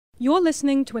You're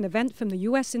listening to an event from the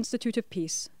U.S. Institute of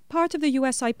Peace, part of the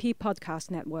USIP podcast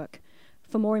network.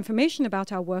 For more information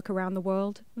about our work around the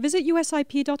world, visit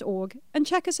usip.org and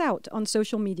check us out on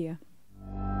social media.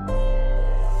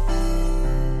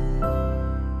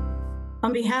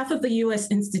 On behalf of the U.S.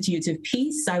 Institute of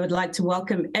Peace, I would like to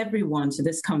welcome everyone to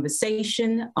this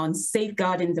conversation on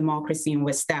safeguarding democracy in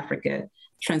West Africa,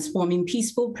 transforming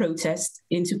peaceful protest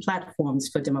into platforms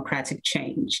for democratic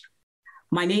change.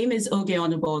 My name is Oge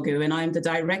Onubogu, and I am the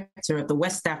director of the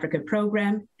West Africa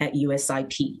program at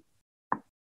USIP.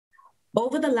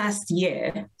 Over the last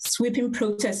year, sweeping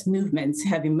protest movements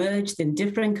have emerged in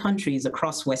different countries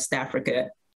across West Africa,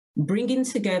 bringing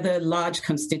together large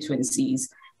constituencies,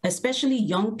 especially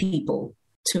young people,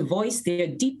 to voice their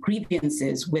deep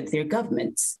grievances with their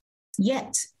governments.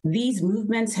 Yet, these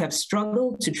movements have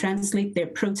struggled to translate their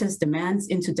protest demands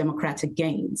into democratic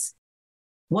gains.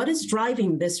 What is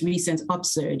driving this recent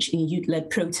upsurge in youth-led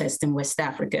protest in West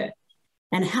Africa?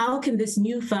 And how can this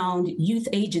newfound youth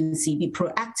agency be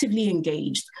proactively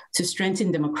engaged to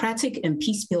strengthen democratic and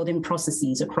peace-building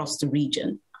processes across the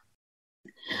region?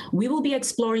 We will be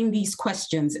exploring these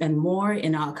questions and more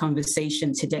in our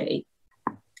conversation today.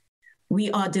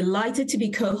 We are delighted to be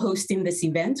co-hosting this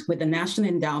event with the National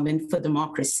Endowment for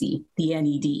Democracy, the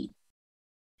NED.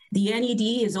 The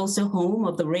NED is also home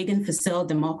of the Reagan-Fussell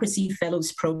Democracy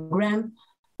Fellows Program,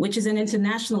 which is an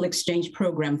international exchange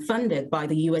program funded by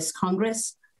the US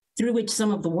Congress, through which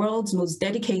some of the world's most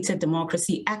dedicated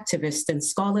democracy activists and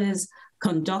scholars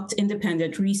conduct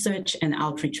independent research and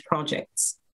outreach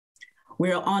projects.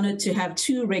 We are honored to have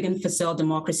two Reagan-Fussell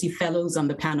Democracy Fellows on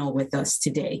the panel with us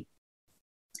today.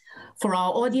 For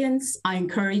our audience, I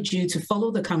encourage you to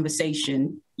follow the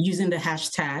conversation using the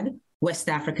hashtag West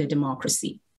Africa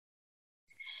Democracy.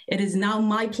 It is now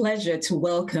my pleasure to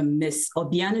welcome Ms.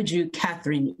 Obianuju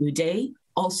Catherine Ude,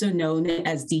 also known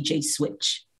as DJ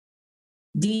Switch.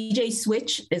 DJ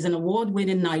Switch is an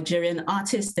award-winning Nigerian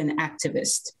artist and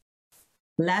activist.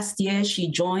 Last year,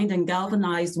 she joined and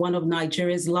galvanized one of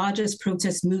Nigeria's largest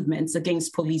protest movements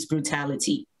against police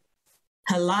brutality.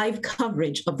 Her live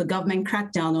coverage of the government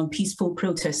crackdown on peaceful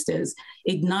protesters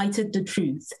ignited the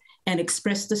truth and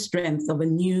expressed the strength of a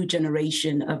new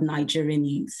generation of Nigerian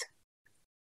youth.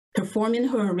 Performing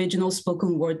her original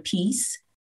spoken word piece,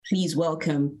 please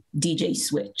welcome DJ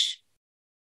Switch.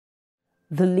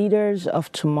 The leaders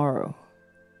of tomorrow,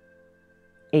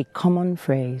 a common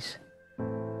phrase.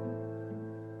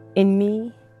 In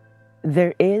me,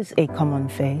 there is a common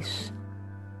face.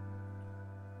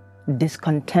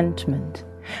 Discontentment,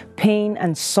 pain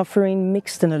and suffering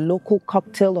mixed in a local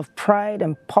cocktail of pride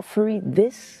and puffery,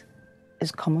 this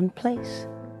is commonplace.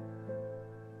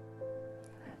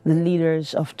 The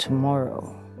leaders of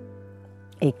tomorrow,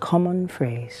 a common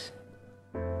phrase.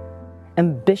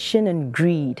 Ambition and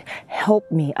greed,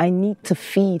 help me, I need to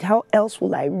feed. How else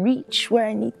will I reach where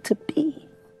I need to be?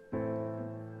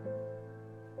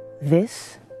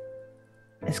 This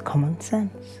is common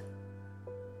sense.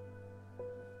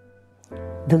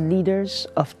 The leaders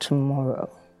of tomorrow,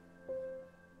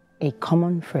 a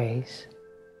common phrase.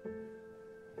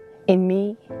 In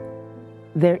me,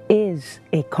 there is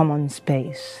a common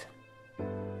space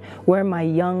where my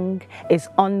young is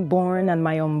unborn and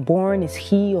my unborn is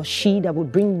he or she that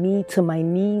would bring me to my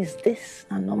knees. This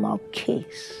a normal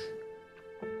case.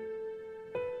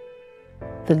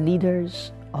 The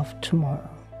leaders of tomorrow,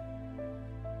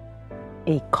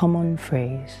 a common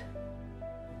phrase.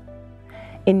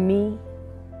 In me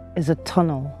is a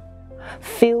tunnel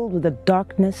filled with a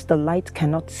darkness the light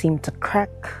cannot seem to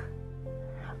crack.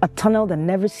 A tunnel that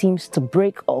never seems to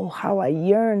break. Oh, how I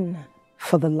yearn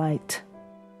for the light,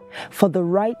 for the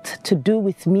right to do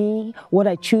with me what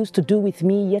I choose to do with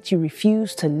me, yet you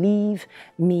refuse to leave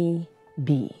me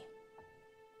be.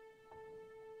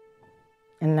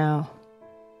 And now,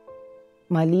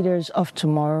 my leaders of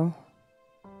tomorrow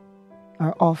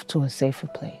are off to a safer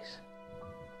place.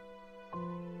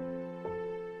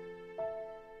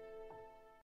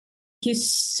 Thank you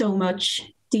so much,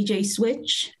 DJ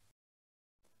Switch.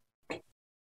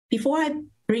 Before I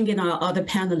bring in our other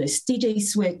panelists, DJ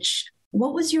Switch,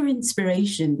 what was your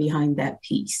inspiration behind that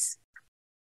piece?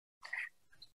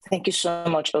 Thank you so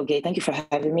much, Oge. Thank you for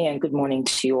having me, and good morning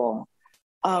to you all.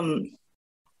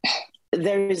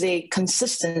 There is a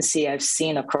consistency I've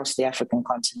seen across the African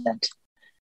continent.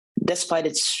 Despite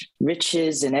its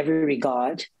riches in every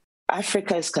regard,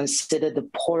 Africa is considered the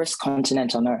poorest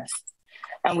continent on earth.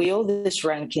 And we owe this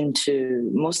ranking to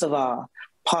most of our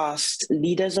past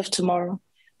leaders of tomorrow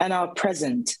and our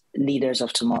present leaders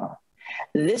of tomorrow.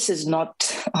 This is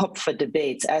not up for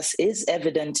debate, as is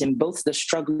evident in both the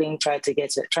struggling trying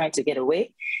to get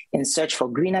away in search for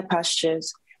greener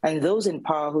pastures, and those in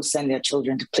power who send their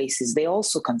children to places they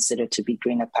also consider to be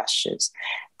greener pastures,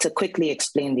 to quickly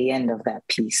explain the end of that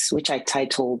piece, which I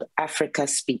titled Africa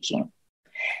Speaking.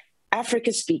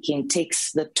 Africa Speaking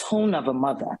takes the tone of a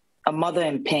mother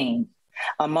in pain.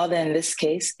 A mother in this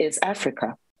case is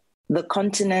Africa, the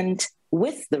continent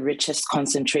with the richest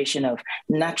concentration of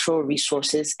natural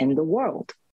resources in the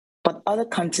world. But other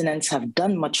continents have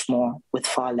done much more with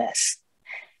far less.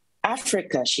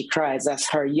 Africa, she cries, as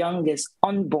her young is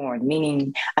unborn,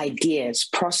 meaning ideas,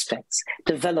 prospects,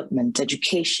 development,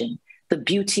 education, the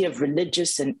beauty of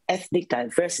religious and ethnic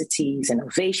diversities,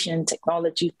 innovation,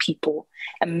 technology, people,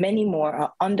 and many more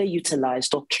are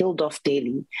underutilized or killed off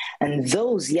daily. And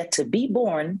those yet to be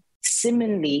born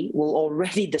seemingly will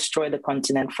already destroy the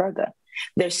continent further.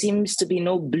 There seems to be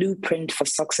no blueprint for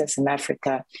success in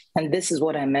Africa. And this is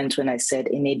what I meant when I said,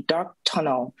 in a dark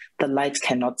tunnel, the light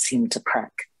cannot seem to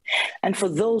crack. And for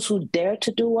those who dare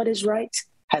to do what is right,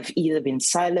 have either been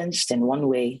silenced in one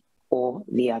way or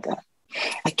the other.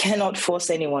 I cannot force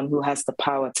anyone who has the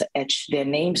power to etch their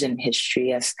names in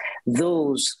history as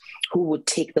those who would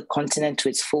take the continent to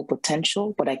its full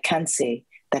potential, but I can say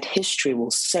that history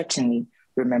will certainly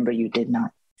remember you did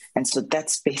not. And so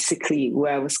that's basically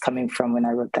where I was coming from when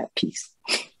I wrote that piece.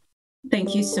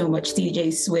 Thank you so much,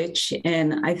 DJ Switch.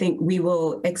 And I think we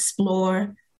will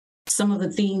explore some of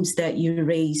the themes that you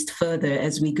raised further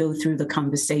as we go through the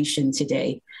conversation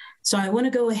today. So I want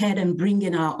to go ahead and bring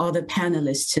in our other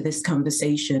panelists to this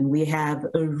conversation. We have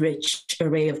a rich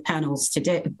array of panelists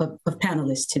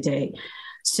today.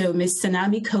 So Ms.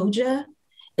 Sanami Koja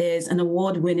is an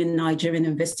award-winning Nigerian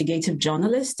investigative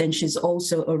journalist, and she's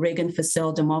also a Reagan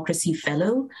Fussell Democracy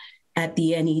Fellow at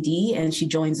the NED, and she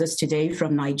joins us today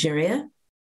from Nigeria.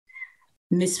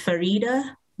 Ms.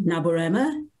 Farida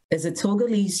Naborema is a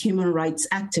Togolese human rights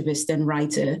activist and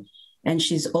writer, and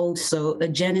she's also a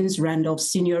Jennings Randolph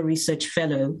Senior Research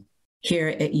Fellow here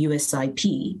at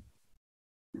USIP.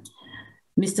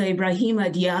 Mr.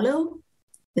 Ibrahima Diallo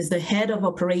is the head of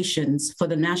operations for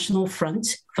the National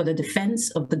Front for the Defense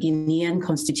of the Guinean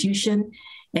Constitution,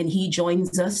 and he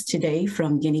joins us today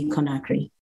from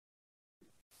Guinea-Conakry.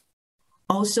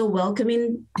 Also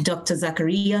welcoming Dr.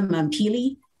 Zakaria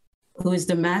Mampili, who is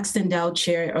the Max Endowed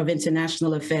Chair of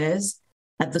International Affairs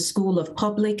at the School of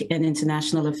Public and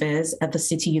International Affairs at the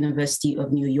City University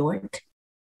of New York.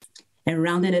 And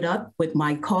rounding it up with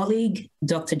my colleague,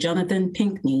 Dr. Jonathan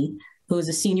Pinkney, who is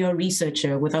a senior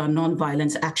researcher with our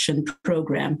Nonviolence Action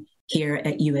Program here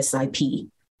at USIP.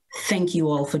 Thank you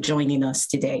all for joining us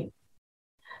today.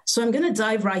 So I'm going to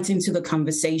dive right into the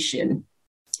conversation,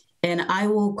 and I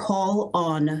will call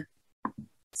on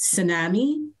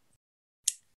Sanami,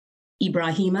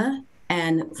 Ibrahima,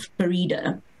 and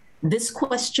Farida. This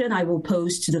question I will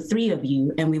pose to the three of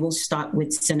you, and we will start with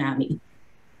Sanami.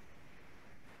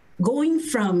 Going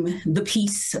from the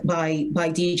piece by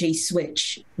DJ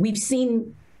Switch, we've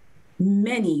seen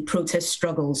many protest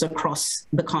struggles across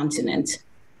the continent.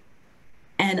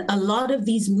 And a lot of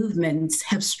these movements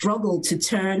have struggled to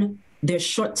turn their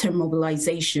short-term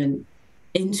mobilization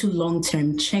into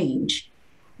long-term change.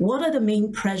 What are the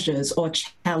main pressures or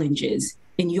challenges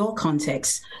in your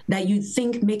context that you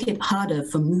think make it harder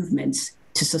for movements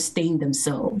to sustain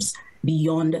themselves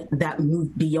beyond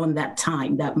that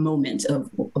time, that moment of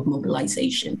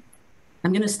mobilization?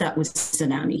 I'm going to start with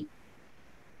Sanami.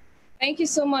 Thank you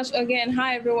so much again.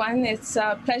 Hi, everyone. It's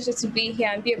a pleasure to be here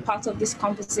and be a part of this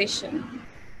conversation.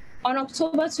 On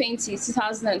October 20,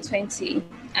 2020,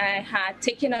 I had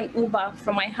taken an Uber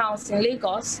from my house in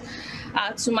Lagos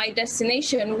to my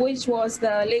destination, which was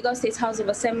the Lagos State House of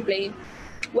Assembly,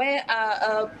 where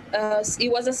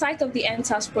it was a site of the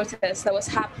NTAS protest that was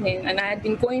happening. And I had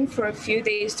been going for a few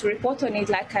days to report on it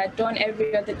like I had done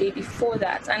every other day before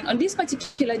that. And on this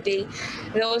particular day,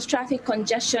 there was traffic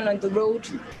congestion on the road.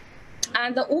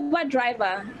 And the Uber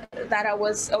driver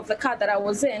of the car that I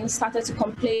was in started to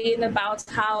complain about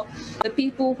how the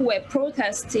people who were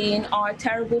protesting are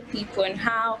terrible people and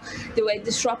how they were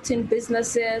disrupting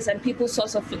businesses and people's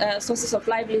sources of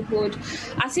livelihood,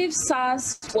 as if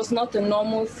SARS was not a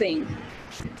normal thing.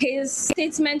 His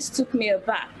statement took me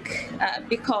aback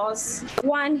because,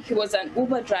 one, he was an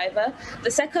Uber driver.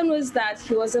 The second was that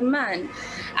he was a man.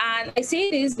 And I say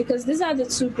this because these are the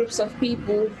two groups of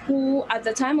people who, at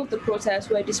the time of the protest,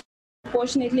 were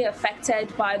disproportionately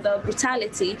affected by the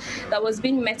brutality that was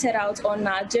being meted out on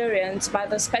Nigerians by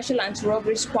the Special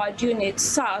Anti-Robbery Squad Unit,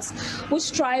 SARS,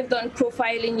 which thrived on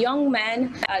profiling young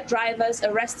men, drivers,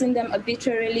 arresting them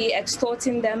arbitrarily,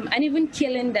 extorting them, and even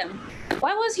killing them.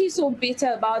 Why was he so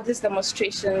bitter about these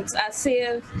demonstrations, as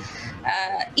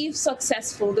if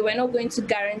successful, they were not going to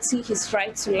guarantee his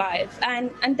right to life?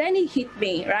 And then it hit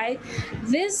me, right?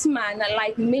 This man,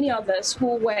 like many others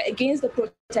who were against the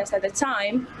protest at the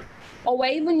time, or were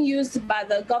even used by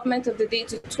the government of the day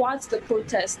to thwart the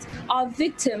protest, are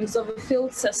victims of a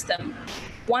failed system.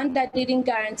 One that didn't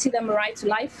guarantee them a right to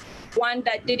life, one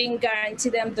that didn't guarantee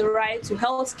them the right to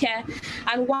health care,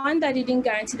 and one that didn't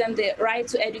guarantee them the right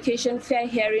to education, fair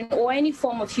hearing, or any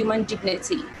form of human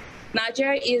dignity.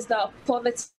 Nigeria is the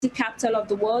poverty capital of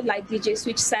the world, like DJ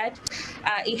Switch said.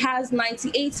 It has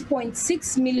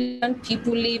 98.6 million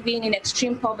people living in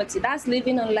extreme poverty. That's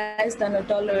living on less than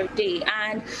 $1 a day.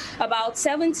 And about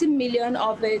 70 million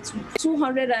of it,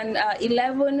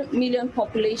 211 million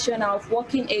population are of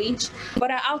working age,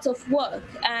 but are out of work.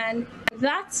 And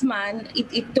that man,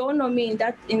 it dawned on me in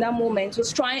that moment,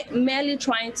 was merely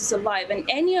trying to survive. And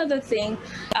any other thing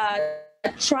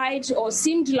tried or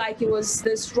seemed like it was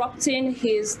disrupting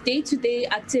his day-to-day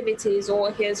activities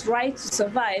or his right to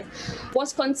survive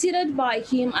was considered by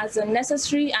him as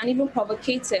unnecessary and even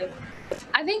provocative.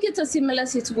 I think it's a similar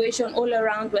situation all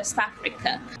around West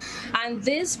Africa. And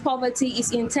this poverty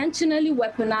is intentionally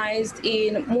weaponized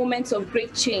in moments of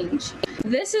great change.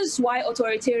 This is why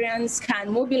authoritarians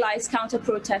can mobilize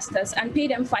counter-protesters and pay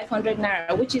them 500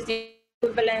 naira, which is the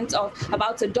equivalent of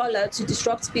about $1 to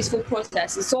disrupt peaceful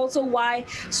protests. It's also why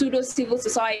pseudo-civil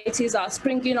societies are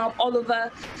springing up all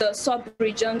over the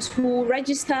sub-regions who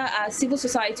register as civil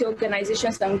society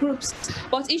organizations and groups,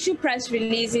 but issue press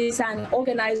releases and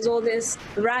organize all these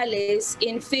rallies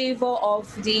in favor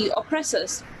of the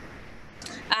oppressors.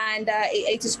 And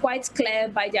it is quite clear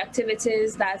by the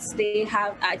activities that they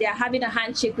are having a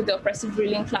handshake with the oppressive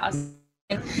ruling class.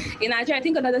 In Nigeria, I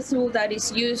think another tool that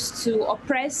is used to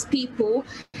oppress people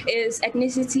is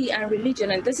ethnicity and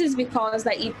religion, and this is because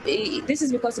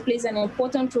it plays an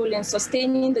important role in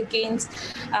sustaining the gains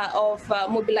of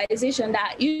mobilization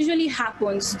that usually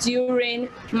happens during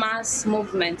mass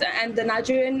movement. And the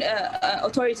Nigerian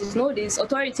authorities know this,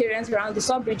 authoritarians around the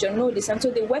sub-region know this, and so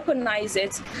they weaponize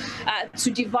it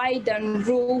to divide and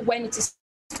rule when it is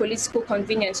political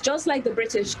convenience, just like the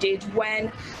British did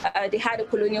when they had a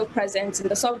colonial presence in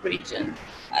the sub-region.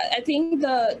 I think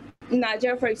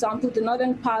Nigeria, for example, the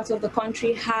northern part of the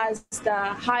country has the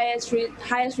highest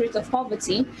rate of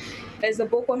poverty. There's the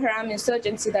Boko Haram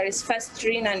insurgency that is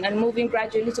festering and moving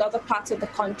gradually to other parts of the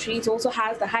country. It also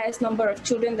has the highest number of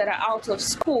children that are out of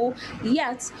school.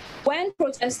 Yet, when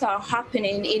protests are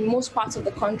happening in most parts of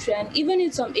the country, and even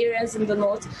in some areas in the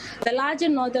north, the larger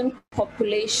northern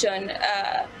population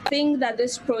think that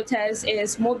this protest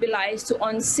is mobilized to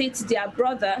unseat their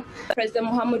brother, President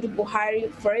Muhammadu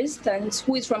Buhari, for instance,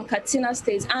 who is from Katsina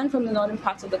State and from the northern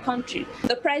part of the country.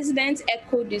 The president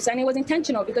echoed this, and it was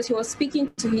intentional because he was speaking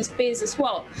to his base as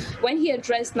well when he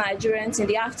addressed Nigerians in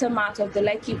the aftermath of the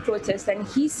Lekki protest, and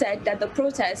he said that the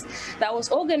protest that was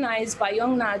organized by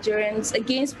young Nigerians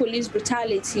against police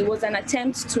brutality was an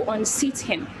attempt to unseat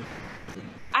him.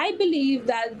 I believe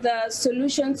that the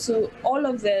solution to all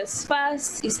of this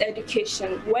first is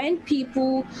education. When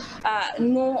people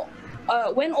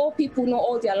when all people know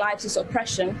all their lives is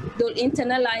oppression, they'll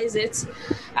internalize it,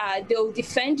 they'll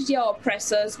defend their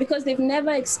oppressors because they've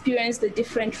never experienced a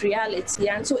different reality.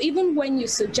 And so even when you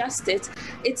suggest it,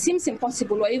 it seems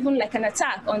impossible or even like an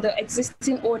attack on the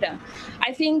existing order.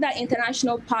 I think that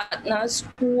international partners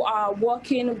who are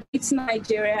working with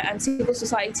Nigeria and civil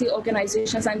society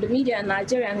organizations and the media in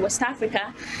Nigeria and West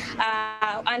Africa,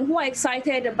 and who are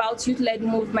excited about youth-led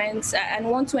movements and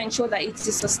want to ensure that it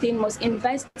is sustained, must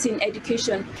invest in education.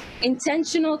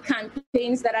 Intentional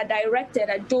campaigns that are directed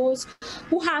at those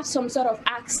who have some sort of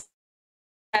access,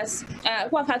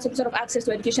 who have had some sort of access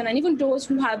to education, and even those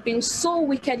who have been so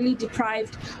wickedly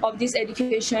deprived of this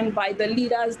education by the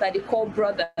leaders that they call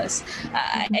brothers.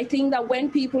 I think that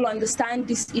when people understand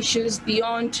these issues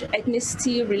beyond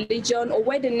ethnicity, religion, or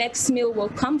where the next meal will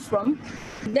come from,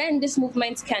 then this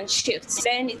movement can shift.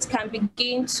 Then it can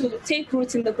begin to take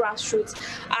root in the grassroots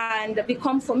and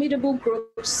become formidable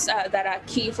groups that are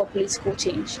key for political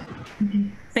change.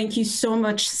 Thank you so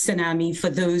much, Sanami,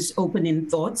 for those opening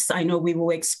thoughts. I know we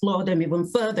will explore them even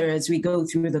further as we go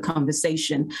through the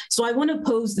conversation. So I want to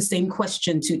pose the same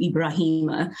question to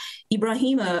Ibrahima.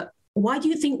 Ibrahima, why do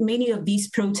you think many of these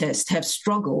protests have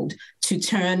struggled to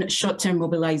turn short-term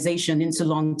mobilization into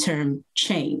long-term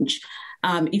change?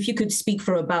 If you could speak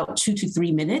for about 2 to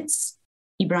 3 minutes.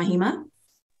 Ibrahima?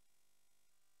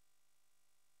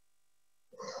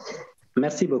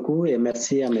 Merci beaucoup et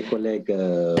merci à mes collègues.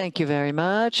 Thank you very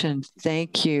much, and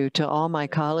thank you to all my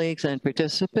colleagues and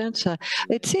participants.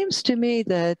 It seems to me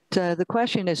that the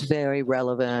question is very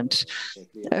relevant.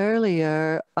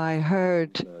 Earlier, I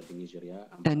heard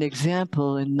an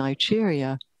example in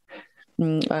Nigeria.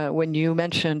 When you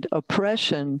mentioned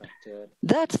oppression,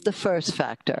 that's the first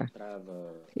factor.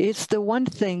 It's the one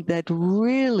thing that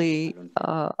really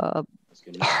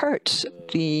hurts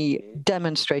the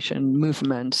demonstration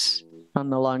movements on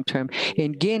the long term.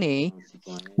 In Guinea,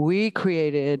 we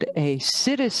created a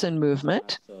citizen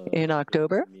movement in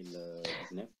October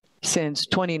since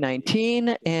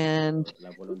 2019, and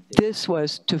this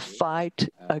was to fight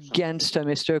against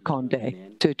Mr.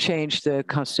 Condé, to change the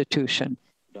constitution.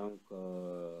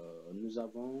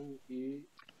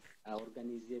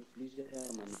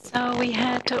 So we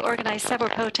had to organize several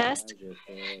protests,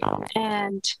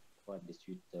 and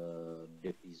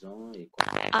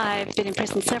I've been in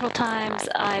prison several times.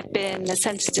 I've been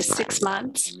sentenced to 6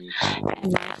 months,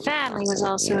 and my family was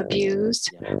also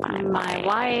abused. My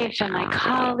wife and my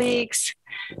colleagues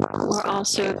were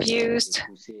also abused,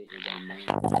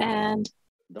 and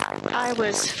I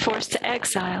was forced to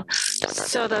exile.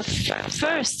 So the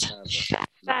first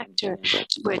factor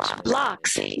which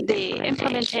blocks the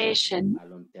implementation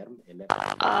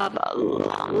of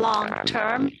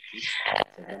long-term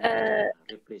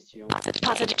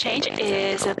positive change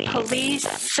is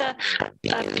police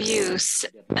abuse.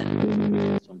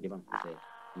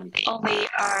 Only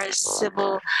our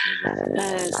civil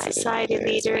society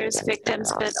leaders,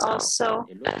 victims, but also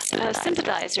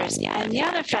sympathizers. And the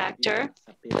other factor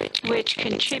which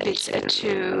contributes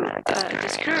to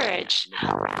discourage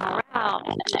morale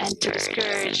and to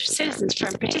discourage citizens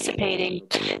from participating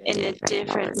in the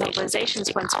different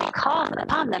mobilizations once we call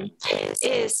upon them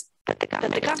is that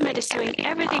the government is doing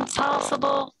everything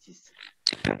possible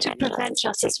to prevent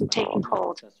justice from taking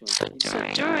hold. So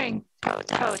during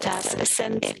protests, if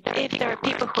there are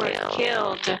people who are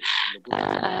killed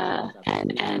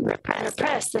and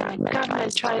repressed, then the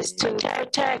government tries to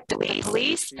protect the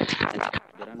police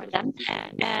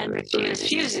and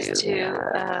refuses to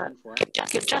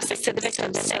give justice to the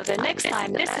victims. So the next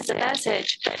time, this is a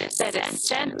message that is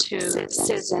sent to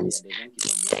citizens.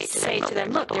 They say to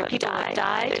them, look, there are people who have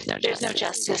died, there's no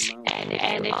justice.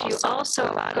 And if you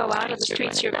also go out of the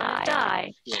streets, you're going to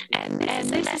die. And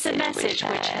this is a message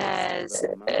which has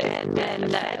been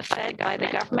fed by the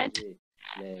government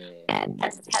and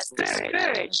has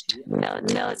discouraged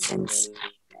militants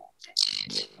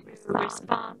to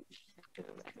respond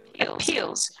to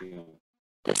appeals.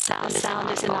 The sound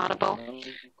is inaudible.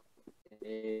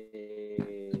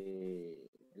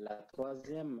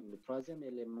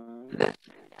 The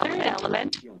third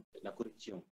element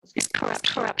is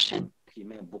corruption.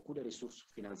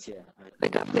 The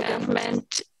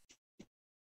government,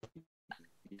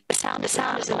 the sound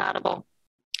is inaudible.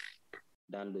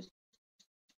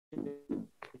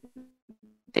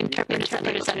 The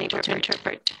interpreter is unable to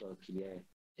interpret.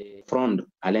 Front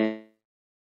à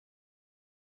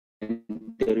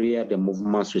l'intérieur des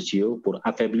mouvements sociaux pour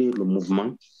affaiblir le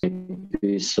mouvement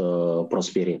puisse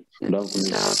prospérer. Donc,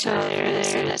 so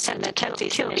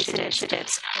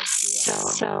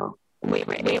we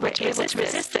were able to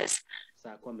resist this.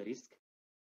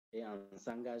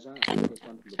 And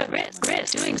the risk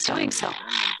doing so.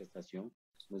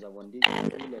 And there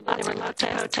were lots of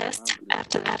protests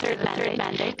after the third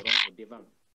mandate.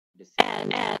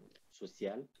 And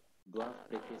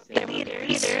their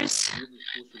leaders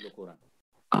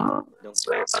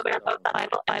swear about the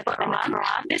Bible and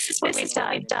Quran. This is what we've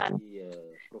done.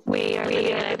 We are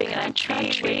living in a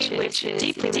country which is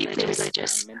deeply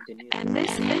religious. And this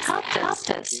helped us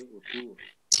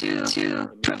to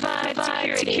provide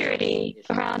security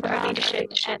around our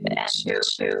leadership and to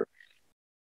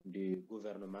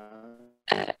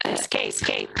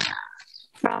escape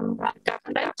from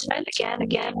government. And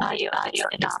again, audio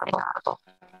inaudible.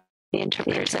 The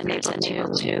interpreter is unable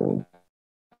to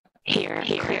hear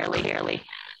clearly.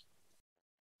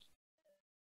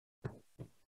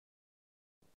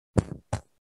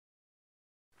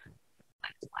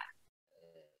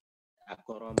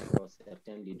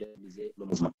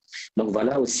 Donc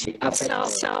voilà aussi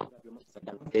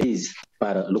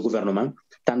par le gouvernement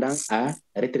tendant à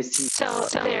rétrécir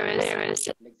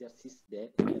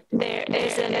there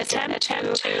is an attempt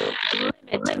to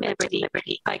limit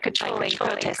liberty by controlling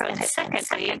protests. And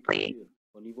secondly,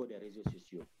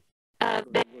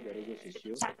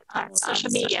 on social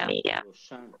media.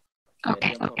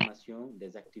 Okay.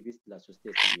 Des activistes de la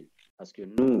société civile. Parce que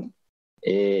nous,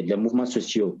 Et les mouvements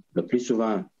sociaux, le plus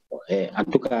souvent, en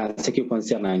tout cas, ce qui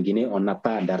concerne en Guinée, on n'a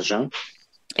pas d'argent.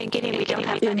 In Guinea, we don't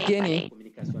have any money.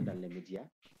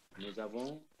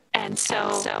 And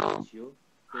so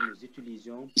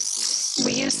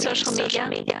we use social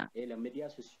media.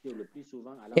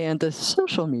 And the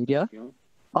social media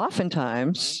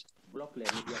oftentimes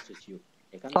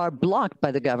are blocked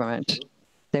by the government.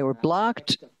 They were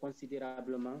blocked,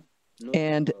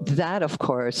 and that, of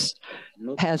course,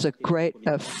 has a great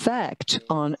effect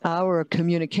on our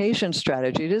communication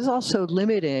strategy. It is also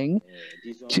limiting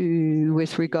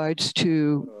with regards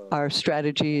to our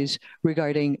strategies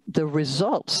regarding the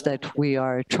results that we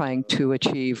are trying to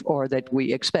achieve or that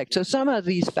we expect. So some of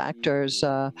these factors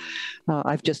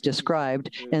I've just described,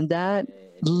 and that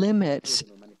limits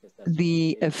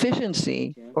the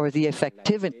efficiency or the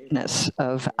effectiveness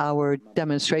of our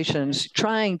demonstrations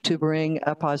trying to bring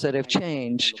a positive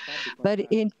change. But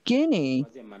in Guinea,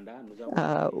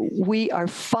 we are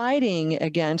fighting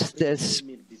against this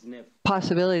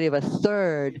possibility of a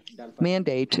third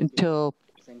mandate until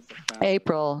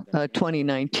April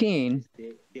 2019.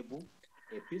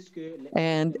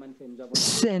 And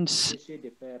since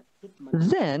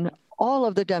then, all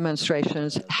of the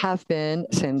demonstrations have been,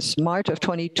 since March of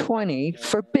 2020,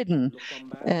 forbidden.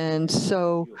 And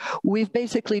so we've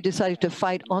basically decided to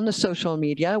fight on the social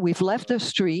media. We've left the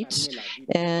streets,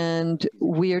 and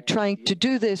we are trying to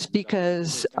do this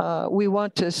because we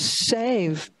want to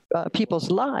save people's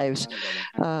lives.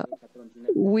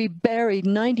 We buried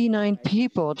 99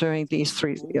 people during these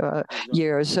 3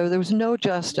 years, so there was no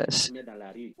justice.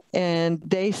 And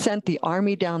they sent the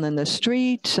army down in the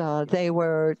street. They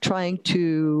were trying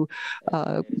to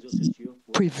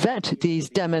prevent these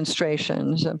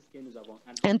demonstrations.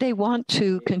 And they want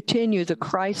to continue the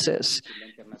crisis.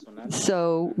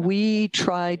 So we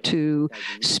try to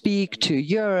speak to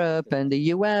Europe and the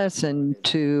US and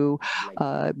to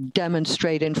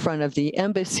demonstrate in front of the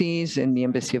embassies, and the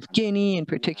Embassy of Guinea in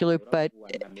particular, but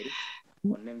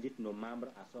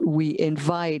we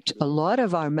invite a lot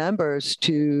of our members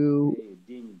to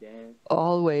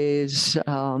always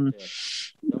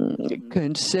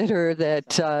consider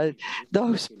that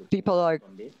those people are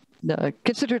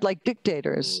considered like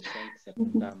dictators.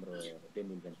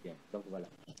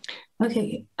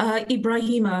 Okay,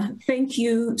 Ibrahima, thank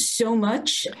you so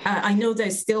much. I know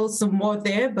there's still some more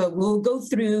there, but we'll go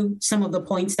through some of the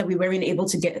points that we weren't able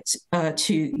to get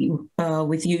to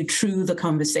with you through the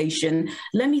conversation.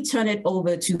 Let me turn it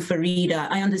over to Farida.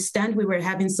 I understand we were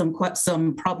having some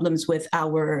problems with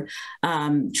our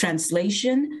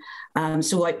translation,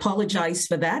 so I apologize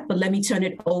for that, but let me turn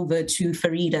it over to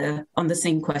Farida on the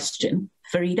same question.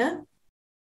 Farida?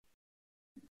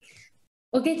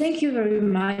 Okay, thank you very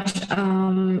much.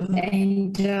 I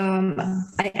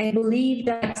believe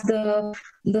that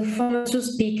the former two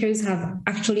speakers have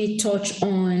actually touched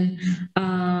on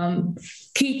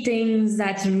key things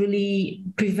that really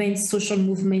prevent social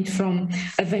movement from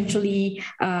eventually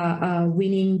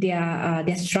winning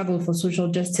their struggle for social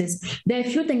justice. There are a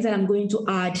few things that I'm going to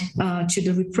add to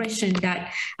the repression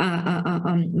that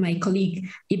my colleague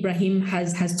Ibrahim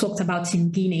has talked about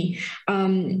in Guinea.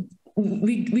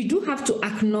 We do have to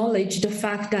acknowledge the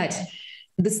fact that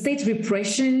the state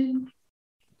repression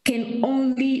can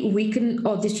only weaken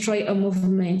or destroy a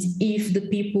movement if the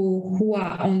people who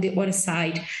are on the other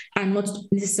side are not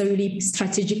necessarily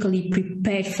strategically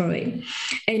prepared for it.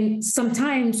 And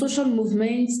sometimes social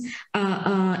movements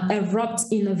erupt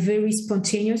in a very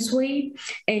spontaneous way.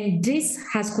 And this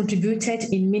has contributed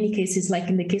in many cases, like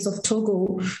in the case of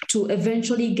Togo, to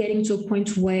eventually getting to a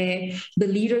point where the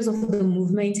leaders of the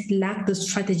movement lack the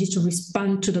strategy to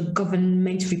respond to the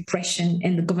government repression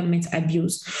and the government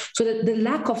abuse. So the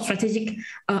lack of strategic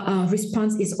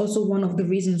response is also one of the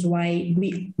reasons why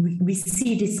we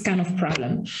see this kind of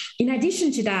problem. In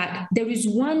addition to that, there is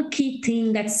one key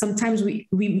thing that sometimes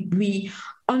we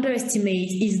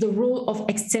underestimate is the role of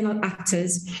external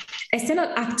actors. External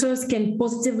actors can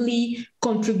positively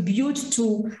contribute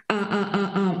to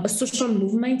a social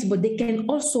movement, but they can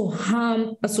also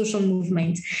harm a social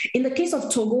movement. In the case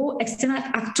of Togo, external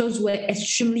actors were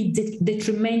extremely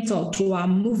detrimental to our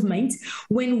movement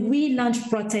when we launched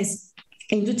protests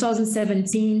in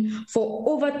 2017 for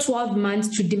over 12 months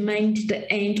to demand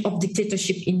the end of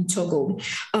dictatorship in Togo.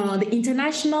 The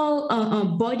international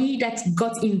body that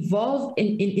got involved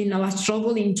in our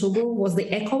struggle in Togo was the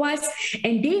ECOWAS,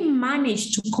 and they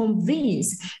managed to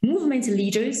convince movement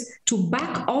leaders to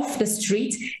back off the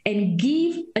street and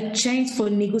give a chance for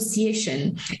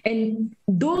negotiation. And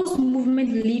those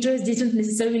movement leaders didn't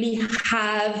necessarily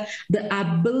have the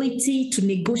ability to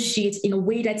negotiate in a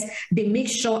way that they make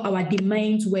sure our demands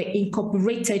remains were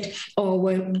incorporated or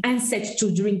were answered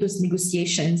to during those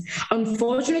negotiations.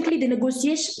 Unfortunately, the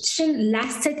negotiation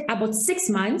lasted about 6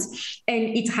 months, and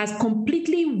it has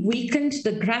completely weakened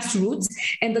the grassroots,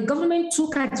 and the government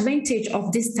took advantage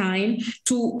of this time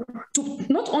to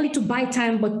not only to buy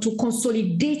time, but to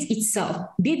consolidate itself.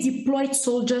 They deployed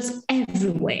soldiers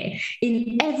everywhere.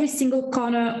 In every single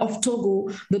corner of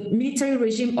Togo, the military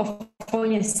regime of Faure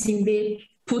Gnassingbé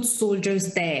put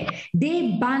soldiers there.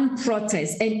 They banned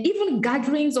protests, and even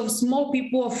gatherings of small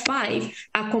people of 5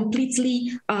 are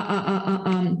completely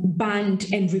banned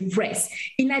and repressed.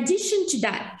 In addition to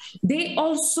that, they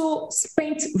also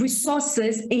spent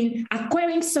resources in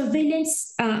acquiring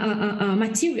surveillance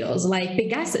materials like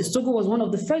Pegasus. Togo was one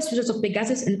of the first users of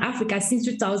Pegasus in Africa since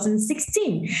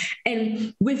 2016.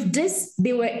 And with this,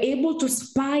 they were able to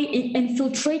spy and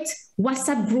infiltrate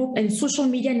WhatsApp group and social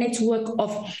media network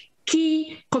of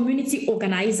key community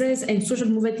organizers and social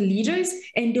movement leaders,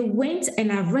 and they went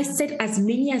and arrested as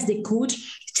many as they could,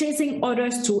 chasing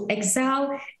others to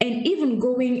exile, and even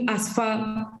going as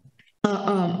far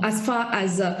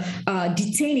as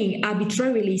detaining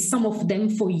arbitrarily some of them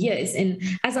for years. And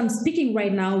as I'm speaking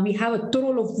right now, we have a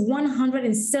total of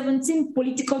 117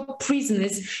 political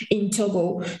prisoners in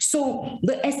Togo. So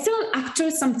the external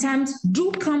actors sometimes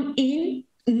do come in,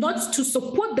 not to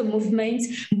support the movement,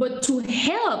 but to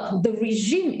help the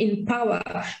regime in power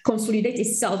consolidate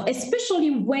itself, especially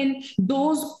when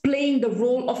those playing the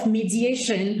role of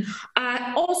mediation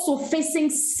are also facing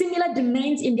similar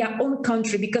demands in their own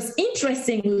country. Because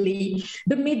interestingly,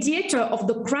 the mediator of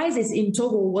the crisis in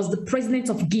Togo was the president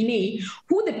of Guinea,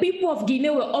 who the people of Guinea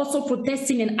were also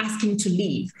protesting and asking to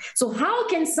leave. So how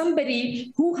can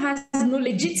somebody who has no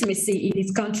legitimacy in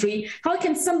his country, how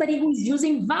can somebody who is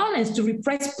using violence to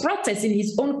repress protests in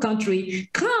his own country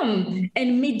come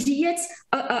and mediate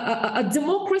a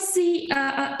democracy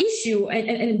issue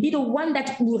and be the one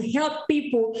that will help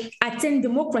people attain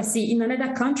democracy in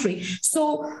another country?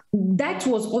 So that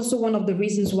was also one of the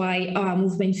reasons why our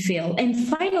movement failed. And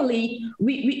finally,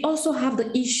 we also have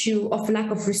the issue of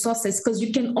lack of resources, because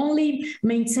you can only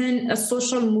maintain a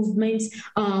social movement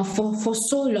for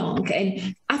so long.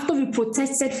 And after we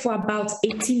protested for about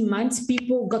 18 months,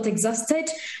 people got exhausted,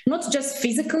 not just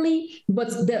physically, but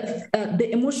the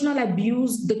emotional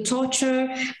abuse, the torture,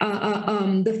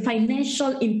 the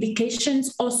financial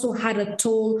implications also had a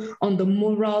toll on the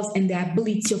morals and the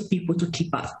ability of people to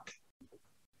keep up.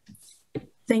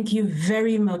 Thank you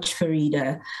very much,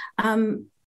 Farida.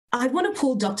 I want to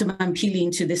pull Dr. Mampili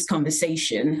into this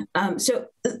conversation. So,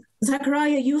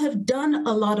 Zachariah, you have done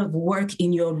a lot of work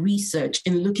in your research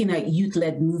in looking at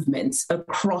youth-led movements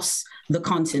across the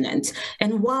continent.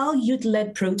 And while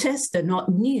youth-led protests are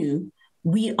not new,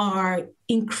 we are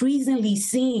increasingly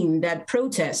seeing that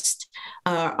protests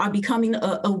are becoming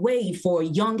a way for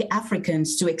young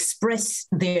Africans to express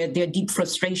their deep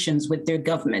frustrations with their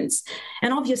governments.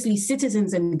 And obviously,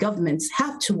 citizens and governments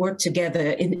have to work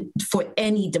together for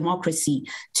any democracy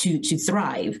to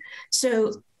thrive.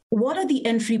 So what are the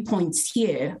entry points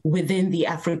here within the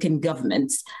African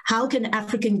governments? How can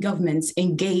African governments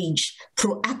engage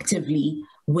proactively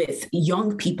with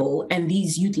young people and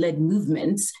these youth-led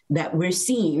movements that we're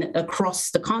seeing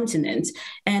across the continent?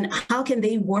 And how can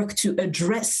they work to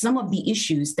address some of the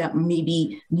issues that may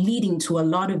be leading to a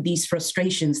lot of these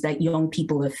frustrations that young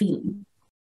people are feeling?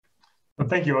 Well,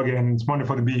 thank you again. It's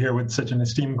wonderful to be here with such an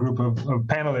esteemed group of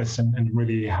panelists, and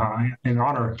really an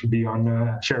honor to be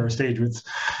on share a stage with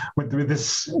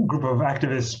this group of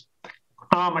activists.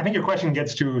 I think your question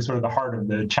gets to sort of the heart of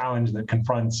the challenge that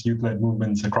confronts youth-led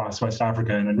movements across West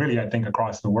Africa, and really, I think,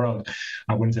 across the world.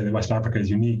 I wouldn't say that West Africa is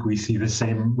unique. We see the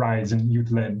same rise in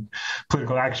youth-led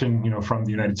political action, from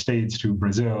the United States to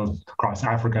Brazil, across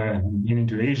Africa and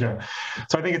into Asia.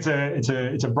 So I think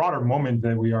it's a broader moment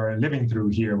that we are living through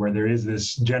here, where there is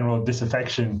this general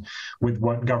disaffection with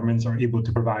what governments are able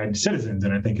to provide citizens,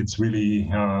 and I think it's really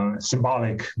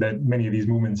symbolic that many of these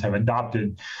movements have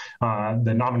adopted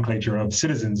the nomenclature of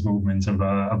citizens movements,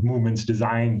 of movements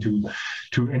designed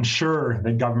to ensure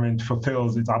that government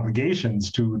fulfills its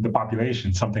obligations to the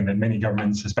population, something that many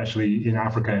governments, especially in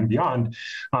Africa and beyond,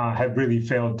 have really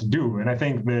failed to do. And I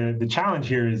think the challenge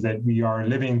here is that we are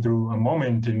living through a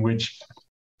moment in which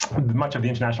much of the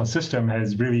international system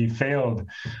has really failed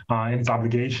in its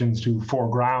obligations to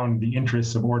foreground the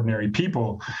interests of ordinary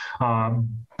people,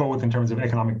 both in terms of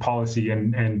economic policy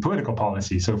and political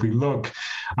policy. So if we look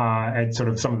at sort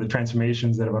of some of the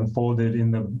transformations that have unfolded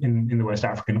in the West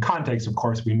African context, of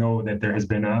course, we know that there has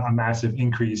been a massive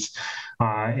increase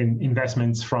in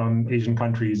investments from Asian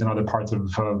countries and other parts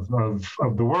of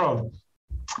the world.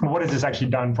 what has this actually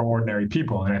done for ordinary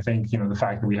people? And I think, the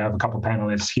fact that we have a couple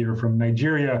panelists here from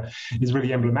Nigeria is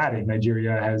really emblematic.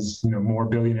 Nigeria has, more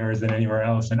billionaires than anywhere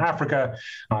else in Africa.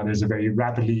 There's a very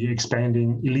rapidly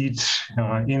expanding elite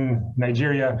in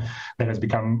Nigeria that has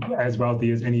become as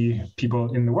wealthy as any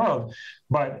people in the world.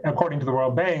 But according to the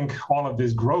World Bank, all of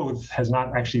this growth has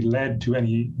not actually led to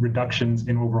any reductions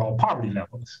in overall poverty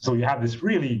levels. So you have this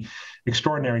really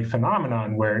extraordinary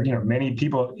phenomenon where, many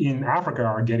people in Africa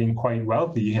are getting quite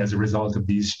wealthy as a result of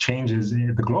these changes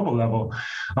at the global level,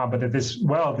 but that this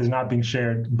wealth is not being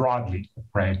shared broadly,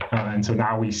 right? And so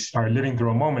now we are living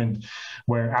through a moment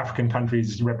where African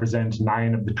countries represent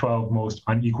 9 of the 12 most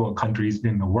unequal countries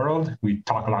in the world. We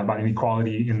talk a lot about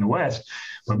inequality in the West,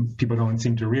 but people don't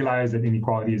seem to realize that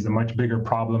inequality is a much bigger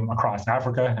problem across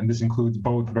Africa. And this includes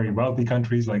both very wealthy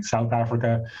countries like South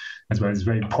Africa, as well as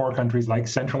very poor countries like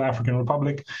Central African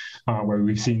Republic, where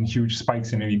we've seen huge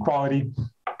spikes in inequality.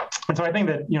 And so I think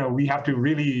that, we have to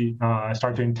really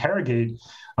start to interrogate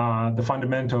the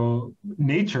fundamental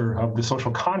nature of the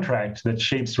social contract that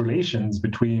shapes relations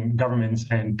between governments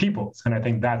and peoples. And I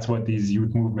think that's what these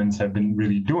youth movements have been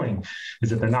really doing, is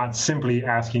that they're not simply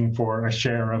asking for a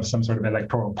share of some sort of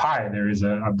electoral pie. There is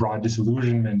a broad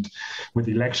disillusionment with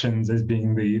elections as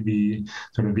being the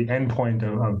sort of the endpoint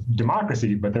of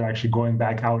democracy, but they're actually going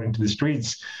back out into the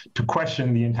streets to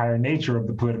question the entire nature of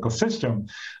the political system,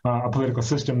 a political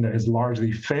system that has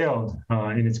largely failed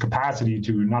in its capacity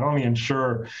to not only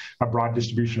ensure a broad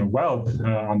distribution of wealth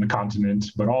on the continent,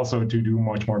 but also to do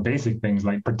much more basic things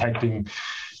like protecting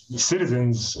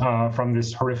citizens from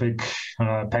this horrific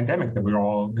pandemic that we're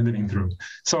all living through.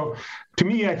 So to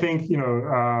me, I think,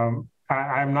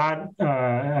 I'm not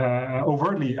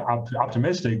overtly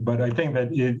optimistic, but I think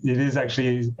that it is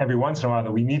actually every once in a while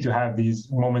that we need to have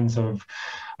these moments of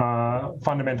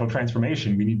fundamental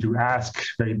transformation. We need to ask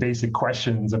very basic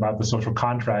questions about the social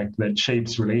contract that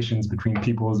shapes relations between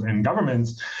peoples and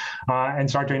governments, and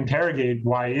start to interrogate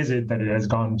why is it that it has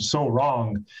gone so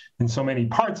wrong in so many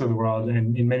parts of the world.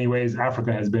 And in many ways,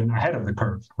 Africa has been ahead of the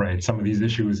curve, right? Some of these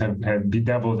issues have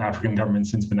bedeviled African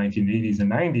governments since the 1980s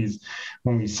and 90s,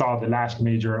 when we saw the last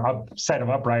major set of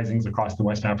uprisings across the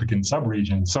West African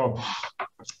sub-region. So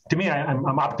to me,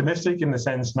 I'm optimistic in the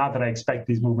sense, not that I expect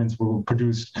these movements will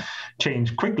produce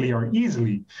change quickly or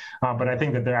easily, but I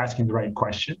think that they're asking the right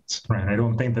questions, right? I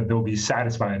don't think that they'll be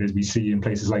satisfied, as we see in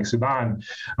places like Sudan,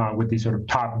 with these sort of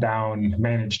top-down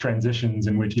managed transitions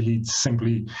in which elites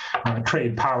simply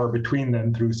trade power between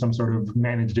them through some sort of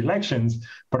managed elections,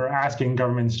 but are asking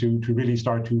governments to really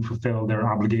start to fulfill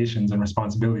their obligations and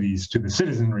responsibilities to the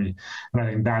citizenry. And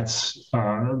I think that's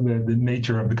the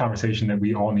nature of the conversation that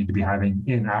we all need to be having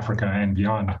in Africa and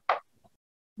beyond.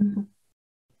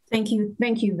 Thank you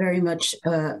very much,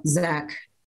 Zach.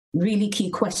 Really key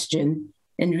question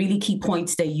and really key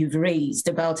points that you've raised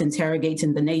about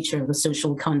interrogating the nature of the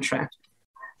social contract.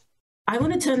 I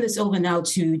want to turn this over now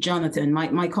to Jonathan,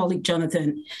 my colleague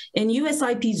Jonathan. In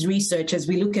USIP's research, as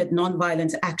we look at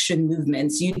nonviolent action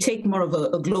movements, you take more of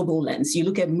a global lens. You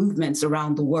look at movements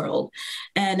around the world.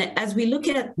 And as we look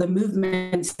at the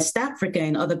movements in West Africa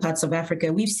and other parts of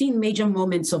Africa, we've seen major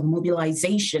moments of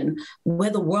mobilization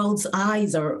where the world's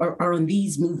eyes are on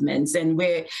these movements, and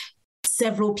where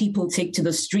several people take to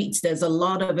the streets. There's a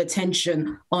lot of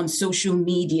attention on social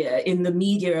media, in the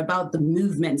media, about the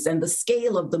movements and the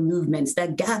scale of the movements.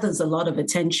 That gathers a lot of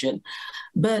attention.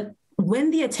 But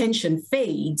when the attention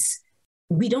fades,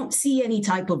 we don't see any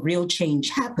type of real change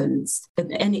happen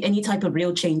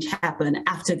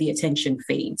after the attention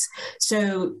fades.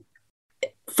 So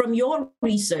from your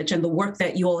research and the work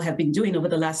that you all have been doing over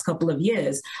the last couple of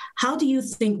years, how do you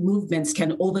think movements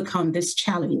can overcome this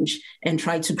challenge and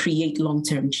try to create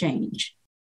long-term change?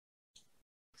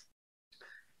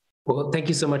 Well, thank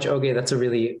you so much, Oge. That's a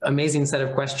really amazing set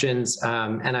of questions.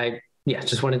 And I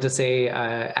just wanted to say,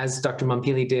 as Dr.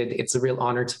 Mampili did, it's a real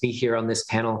honor to be here on this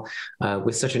panel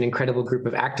with such an incredible group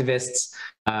of activists.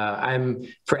 I'm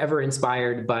forever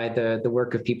inspired by the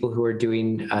work of people who are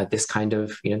doing this kind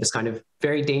of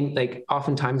very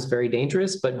oftentimes very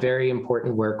dangerous, but very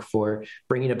important work for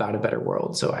bringing about a better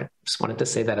world. So I just wanted to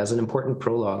say that as an important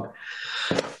prologue.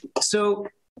 So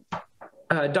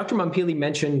Dr. Mampili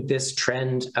mentioned this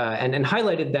trend and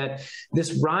highlighted that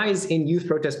this rise in youth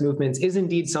protest movements is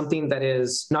indeed something that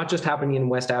is not just happening in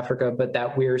West Africa, but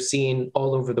that we're seeing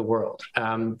all over the world.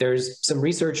 There's some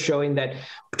research showing that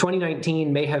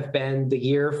 2019 may have been the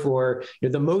year for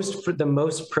the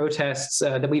most protests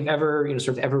that we've ever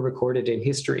ever recorded in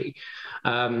history.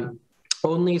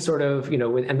 Only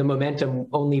and the momentum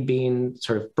only being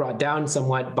sort of brought down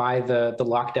somewhat by the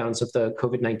lockdowns of the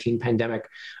COVID-19 pandemic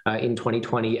in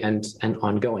 2020 and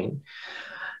ongoing.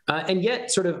 And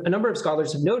yet, sort of a number of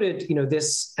scholars have noted,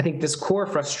 this, I think, this core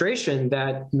frustration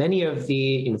that many of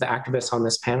the activists on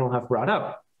this panel have brought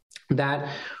up, that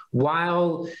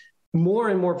while more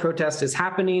and more protest is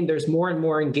happening, there's more and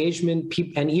more engagement,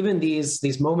 and even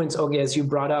these moments, Oge, as you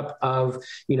brought up, of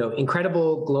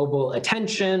incredible global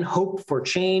attention, hope for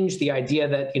change, the idea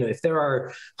that if there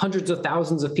are hundreds of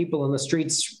thousands of people in the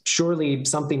streets, surely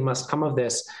something must come of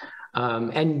this.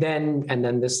 And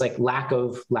then this lack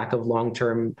of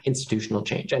long-term institutional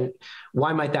change. And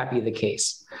why might that be the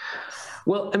case?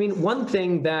 Well, I mean, one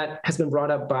thing that has been brought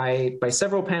up by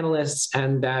several panelists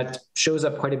and that shows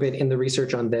up quite a bit in the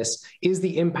research on this is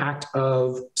the impact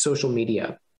of social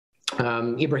media.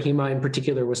 Ibrahima in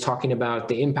particular was talking about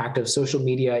the impact of social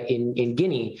media in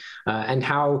Guinea and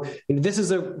how this is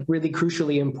a really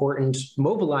crucially important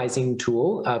mobilizing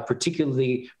tool,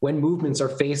 particularly when movements are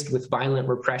faced with violent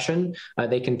repression.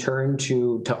 They can turn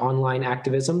to online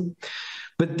activism.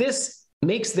 But this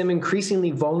makes them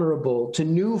increasingly vulnerable to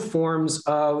new forms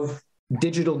of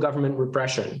digital government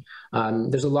repression.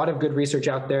 There's a lot of good research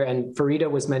out there, and Farida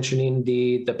was mentioning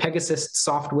the Pegasus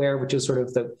software, which is sort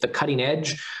of the cutting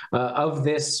edge of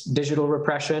this digital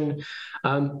repression.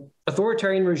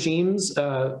 Authoritarian regimes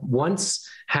once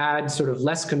had sort of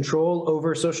less control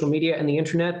over social media and the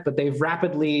internet, but they've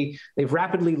rapidly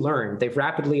learned, they've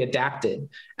rapidly adapted.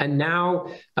 And now,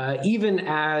 even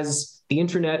as the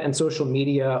internet and social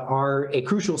media are a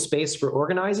crucial space for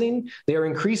organizing, they are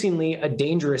increasingly a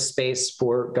dangerous space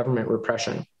for government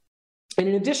repression. And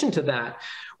in addition to that,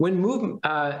 when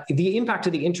the impact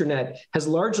of the internet has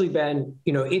largely been,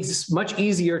 it's much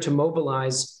easier to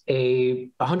mobilize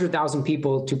 100,000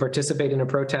 people to participate in a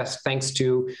protest thanks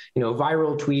to,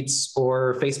 viral tweets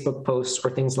or Facebook posts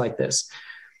or things like this.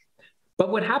 But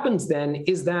what happens then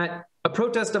is that a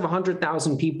protest of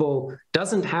 100,000 people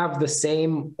doesn't have the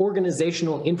same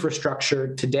organizational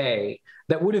infrastructure today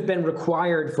that would have been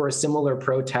required for a similar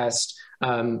protest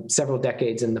several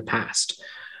decades in the past.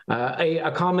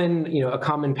 A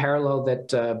common parallel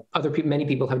that many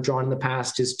people have drawn in the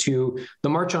past is to the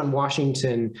March on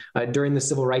Washington during the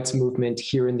Civil Rights Movement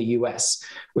here in the U.S.,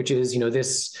 which is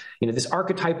this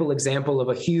archetypal example of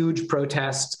a huge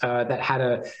protest that had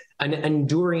an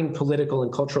enduring political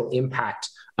and cultural impact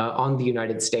on the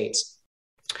United States.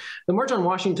 The March on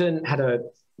Washington had a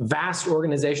vast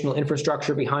organizational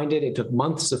infrastructure behind it. It took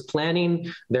months of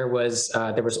planning. There was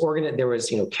careful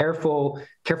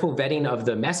vetting of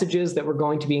the messages that were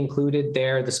going to be included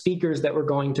there, the speakers that were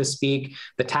going to speak,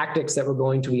 the tactics that were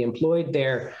going to be employed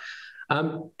there.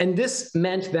 And this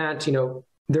meant that,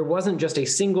 there wasn't just a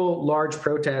single large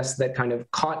protest that kind of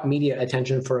caught media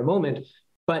attention for a moment.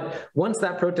 But once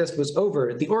that protest was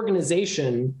over, the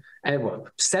organization,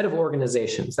 set of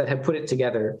organizations that had put it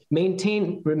together,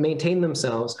 maintained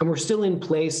themselves and were still in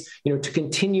place, to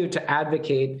continue to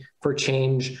advocate for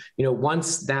change,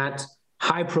 once that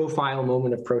high-profile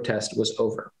moment of protest was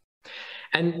over.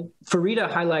 And Farida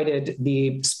highlighted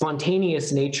the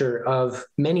spontaneous nature of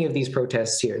many of these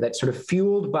protests here, that's sort of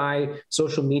fueled by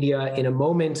social media in a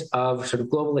moment of sort of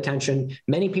global attention.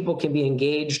 Many people can be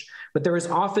engaged, but there is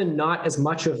often not as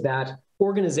much of that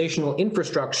organizational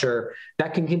infrastructure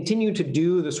that can continue to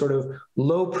do the sort of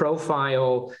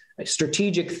low-profile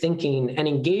strategic thinking and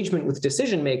engagement with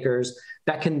decision makers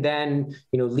that can then,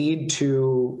 lead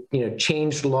to,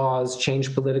 changed laws,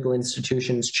 changed political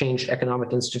institutions, changed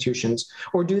economic institutions,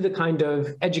 or do the kind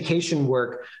of education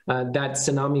work that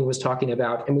Sanami was talking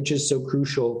about, and which is so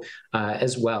crucial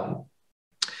as well.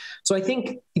 So I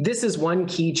think this is one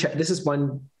key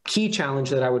challenge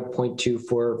that I would point to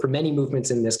for many movements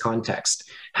in this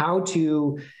context: how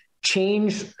to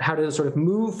sort of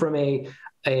move from a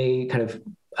kind of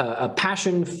a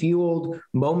passion-fueled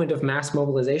moment of mass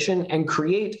mobilization and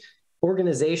create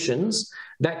organizations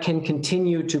that can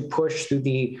continue to push through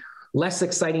the less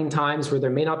exciting times where there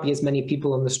may not be as many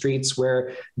people in the streets,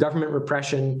 where government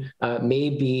repression may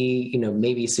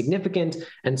be significant,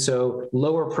 and so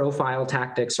lower profile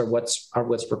tactics are what's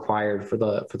required for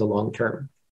the long term.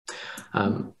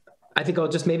 I think I'll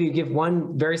just maybe give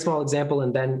one very small example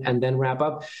and then wrap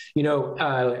up.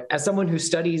 As someone who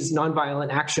studies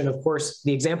nonviolent action, of course,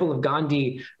 the example of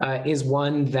Gandhi is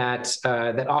one that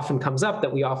often comes up,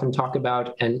 that we often talk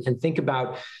about and think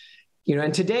about.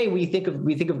 And today we think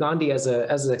of Gandhi as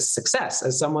a success,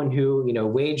 as someone who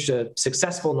waged a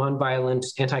successful nonviolent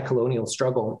anti-colonial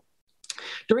struggle.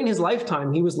 during his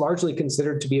lifetime, he was largely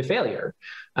considered to be a failure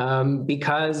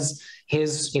because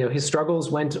his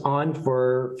struggles went on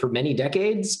for many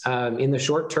decades. In the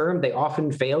short term, they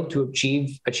often failed to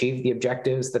achieve the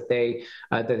objectives that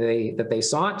they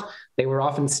sought. They were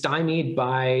often stymied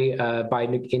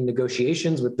in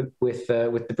negotiations with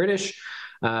the British,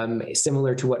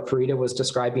 similar to what Farida was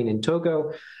describing in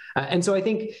Togo. And so I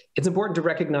think it's important to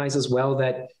recognize as well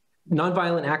that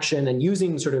nonviolent action and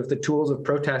using sort of the tools of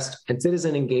protest and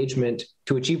citizen engagement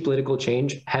to achieve political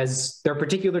change there are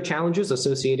particular challenges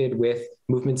associated with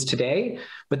movements today,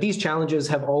 but these challenges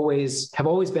have always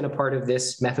been a part of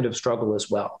this method of struggle as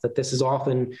well, that this is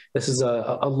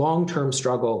a long-term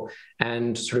struggle,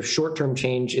 and sort of short-term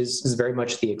change is very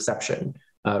much the exception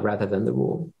rather than the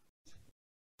rule.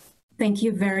 Thank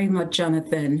you very much,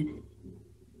 Jonathan.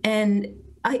 And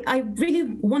I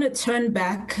really want to turn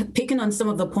back, picking on some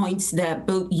of the points that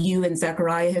both you and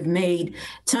Zachariah have made,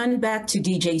 turn back to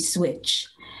DJ Switch.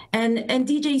 And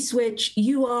DJ Switch,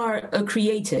 you are a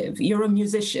creative, you're a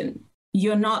musician.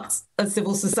 You're not a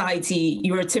civil society,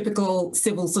 you're a typical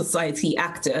civil society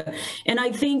actor. And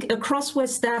I think across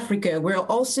West Africa, we're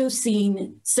also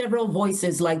seeing several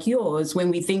voices like yours when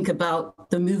we think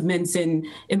about the movements in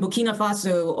Burkina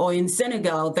Faso or in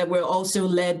Senegal that were also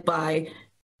led by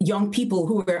young people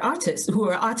who are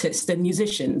artists and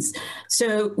musicians.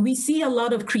 So we see a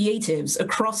lot of creatives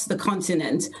across the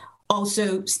continent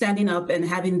also standing up and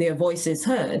having their voices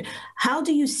heard. How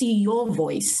do you see your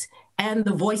voice and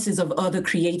the voices of other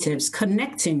creatives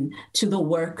connecting to the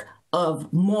work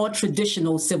of more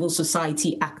traditional civil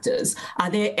society actors? Are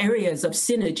there areas of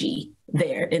synergy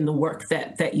there in the work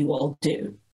that you all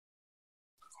do?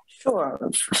 Sure.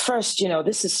 First,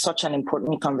 this is such an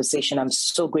important conversation. I'm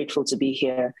so grateful to be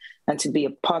here and to be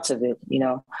a part of it.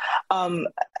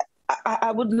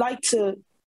 I would like to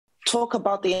talk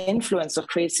about the influence of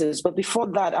creatives, but before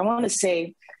that, I want to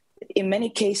say, in many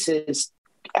cases,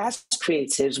 as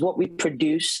creatives, what we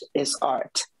produce is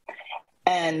art.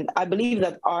 And I believe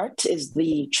that art is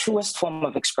the truest form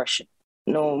of expression.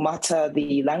 No matter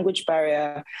the language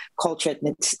barrier, culture,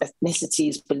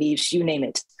 ethnicities, beliefs, you name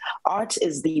it. Art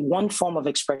is the one form of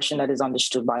expression that is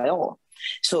understood by all.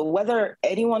 So whether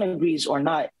anyone agrees or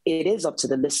not, it is up to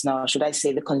the listener, should I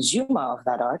say the consumer of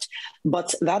that art.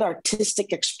 But that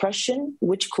artistic expression,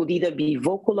 which could either be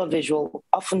vocal or visual,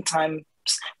 oftentimes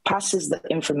passes the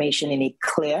information in a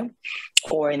clear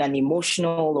or in an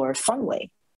emotional or fun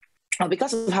way.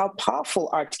 Because of how powerful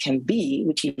art can be,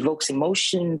 which evokes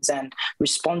emotions and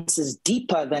responses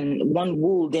deeper than one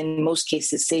would in most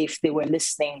cases say if they were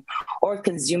listening or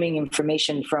consuming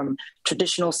information from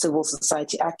traditional civil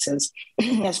society actors,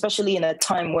 especially in a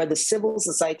time where the civil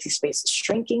society space is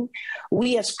shrinking,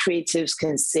 we as creatives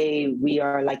can say we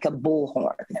are like a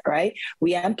bullhorn, right?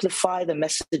 We amplify the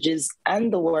messages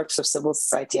and the works of civil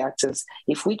society actors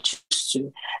if we choose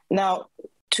to. Now,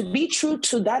 to be true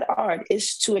to that art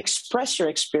is to express your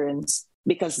experience,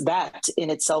 because that in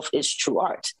itself is true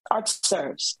art. Art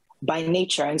serves by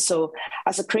nature. And so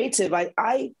as a creative,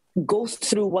 I go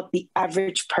through what the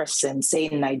average person, say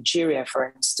in Nigeria,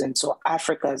 for instance, or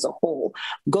Africa as a whole,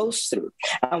 goes through.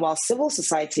 And while civil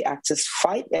society actors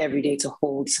fight every day to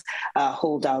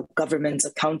hold our governments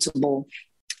accountable,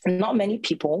 not many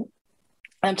people,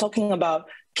 I'm talking about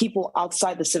people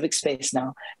outside the civic space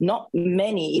now, not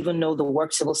many even know the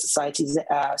work civil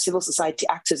society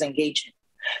actors engage in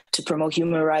to promote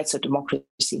human rights or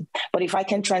democracy. But if I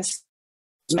can translate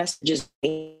messages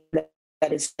that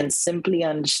is simply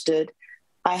understood,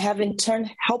 I have in turn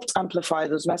helped amplify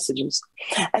those messages.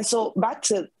 And so back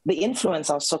to the influence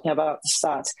I was talking about at the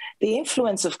start, the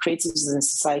influence of creatives in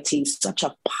society is such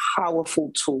a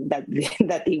powerful tool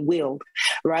that they wield,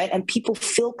 right? And people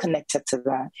feel connected to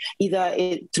that, either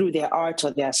through their art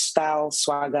or their style,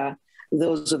 swagger,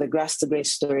 those with the grass to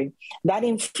grace story. That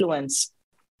influence,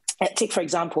 take for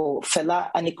example, Fela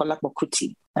Anikulapo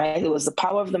Kuti, right? It was the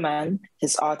power of the man,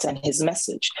 his art, and his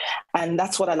message. And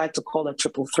that's what I like to call a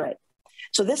triple threat.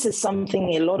 So this is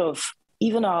something a lot of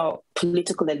even our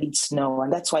political elites know,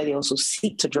 and that's why they also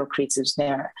seek to draw creatives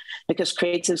nearer, because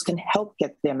creatives can help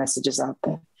get their messages out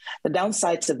there. The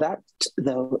downside to that,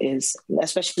 though, is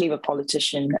especially if a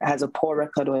politician has a poor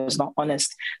record or is not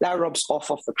honest, that rubs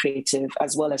off of the creative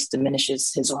as well as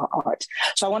diminishes his or her art.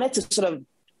 So I wanted to sort of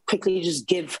quickly just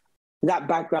give that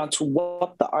background to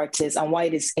what the art is and why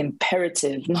it is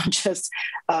imperative, not just,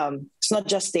 it's not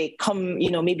just a come,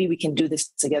 maybe we can do this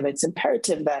together. It's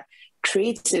imperative that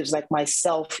creatives like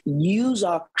myself use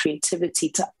our creativity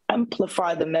to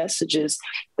amplify the messages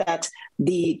that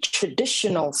the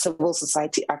traditional civil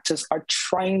society actors are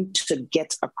trying to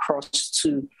get across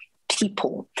to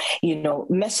people,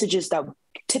 messages that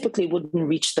typically wouldn't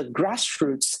reach the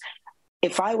grassroots.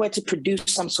 If I were to produce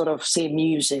some sort of, say,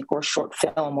 music or short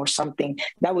film or something,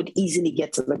 that would easily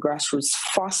get to the grassroots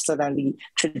faster than the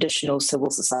traditional civil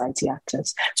society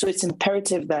actors. So it's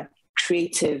imperative that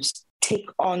creatives take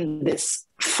on this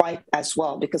fight as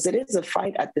well, because it is a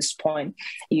fight at this point,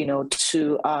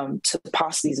 to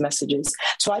pass these messages.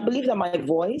 So I believe that my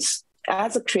voice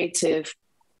as a creative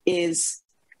is,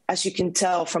 as you can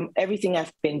tell from everything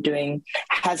I've been doing,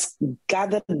 has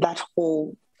gathered that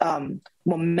whole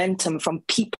momentum from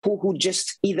people who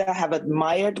just either have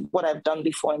admired what I've done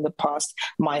before in the past,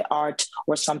 my art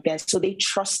or something. So they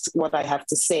trust what I have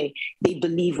to say. They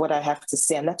believe what I have to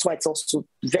say. And that's why it's also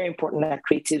very important that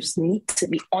creatives need to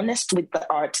be honest with the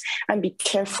art and be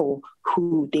careful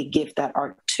who they give that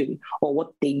art to or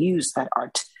what they use that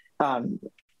art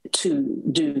to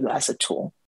do as a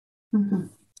tool. Mm-hmm.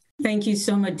 Thank you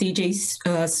so much, DJ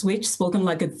Switch, spoken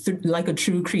like a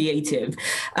true creative.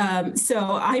 So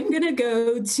I'm going to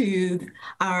go to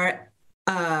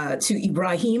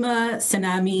Ibrahima,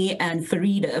 Sanami, and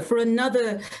Farida for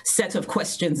another set of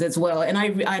questions as well. And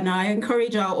I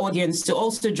encourage our audience to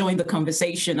also join the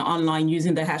conversation online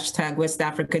using the hashtag West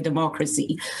Africa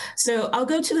Democracy. So I'll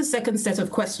go to the second set of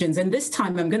questions, and this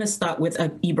time I'm going to start with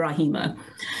Ibrahima.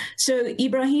 So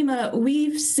Ibrahima,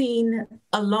 we've seen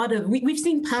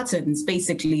patterns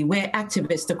basically where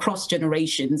activists across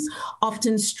generations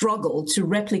often struggle to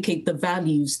replicate the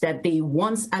values that they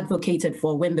once advocated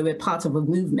for when they were part of a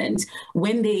movement.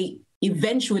 When they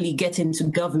eventually get into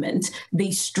government, they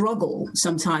struggle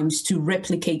sometimes to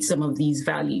replicate some of these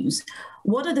values.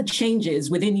 What are the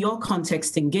changes within your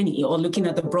context in Guinea, or looking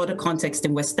at the broader context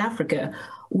in West Africa?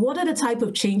 What are the type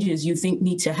of changes you think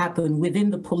need to happen within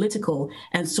the political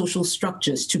and social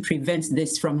structures to prevent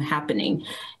this from happening?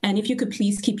 And if you could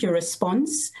please keep your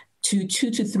response to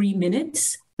 2 to 3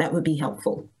 minutes, that would be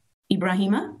helpful.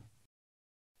 Ibrahima?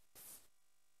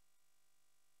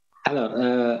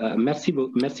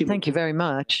 Thank you very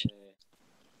much.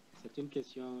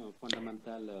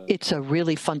 It's a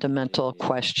really fundamental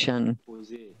question.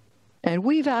 And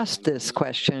we've asked this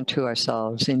question to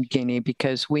ourselves in Guinea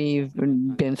because we've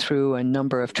been through a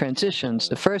number of transitions.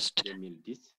 The first,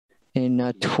 in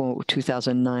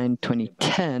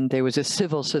 2009-2010, there was a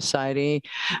civil society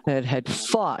that had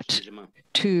fought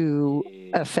to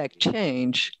effect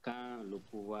change.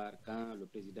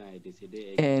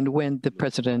 And when the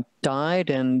president died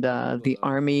and the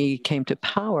army came to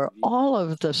power, all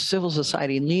of the civil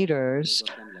society leaders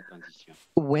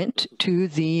went to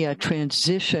the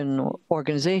transition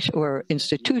organization or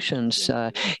institutions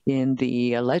in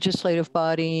the legislative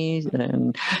bodies,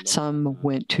 and some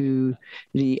went to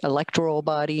the electoral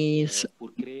bodies.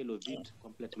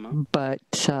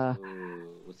 But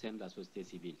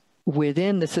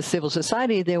within the civil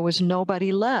society, there was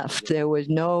nobody left. There was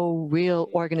no real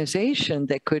organization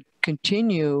that could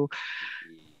continue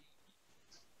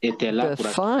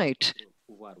the fight,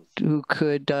 who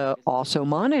could also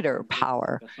monitor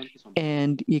power.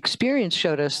 And the experience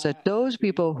showed us that those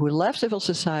people who left civil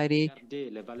society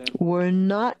were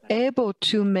not able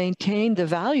to maintain the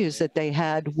values that they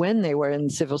had when they were in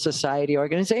civil society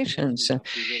organizations.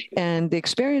 And the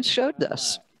experience showed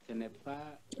us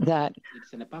that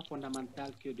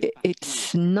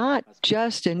it's not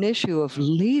just an issue of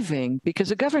leaving, because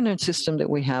the governance system that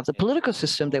we have, the political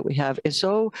system that we have, is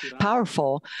so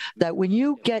powerful that when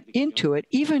you get into it,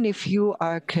 even if you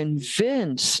are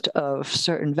convinced of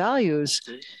certain values,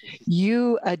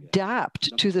 you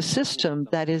adapt to the system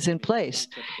that is in place.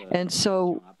 And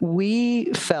so we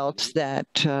felt that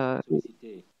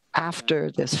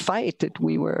after this fight that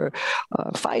we were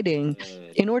fighting,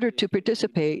 in order to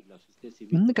participate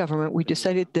in the government, we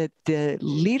decided that the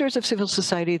leaders of civil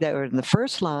society that were in the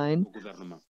first line,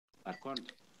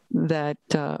 that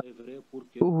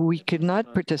we could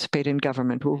not participate in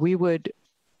government. We would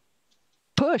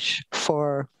push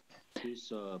for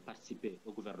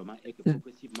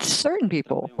certain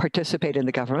people participate in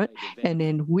the government, and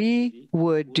then we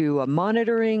would do a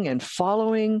monitoring and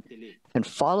following and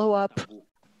follow-up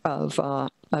of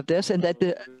this, and that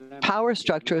the power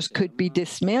structures could be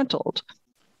dismantled.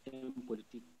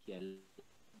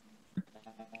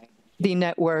 The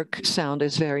network sound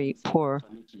is very poor.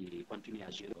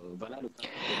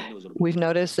 We've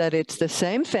noticed that it's the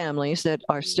same families that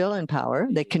are still in power.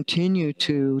 They continue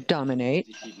to dominate.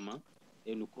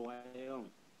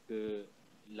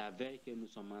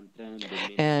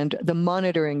 And the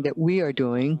monitoring that we are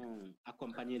doing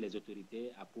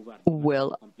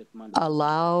will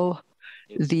allow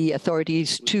the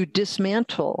authorities to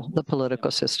dismantle the political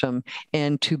system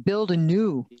and to build a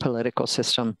new political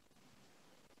system.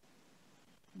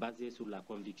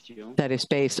 that is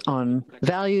based on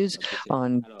values,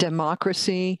 on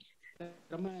democracy.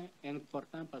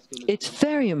 It's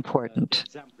very important.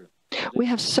 We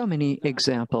have so many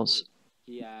examples.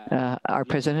 Our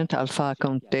president, Alpha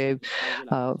Conde,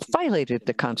 violated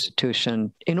the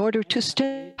Constitution in order to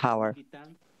stay in power.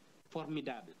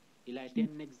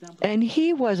 And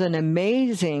he was an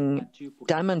amazing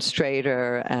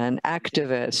demonstrator and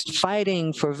activist,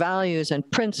 fighting for values and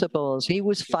principles. He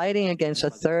was fighting against a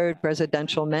third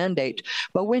presidential mandate.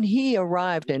 But when he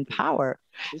arrived in power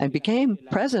and became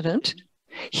president,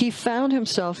 he found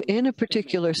himself in a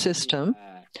particular system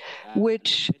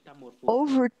which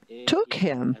overtook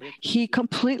him. He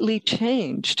completely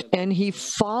changed, and he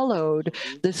followed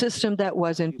the system that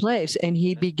was in place, and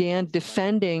he began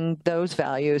defending those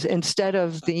values instead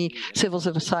of the civil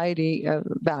society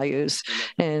values.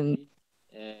 And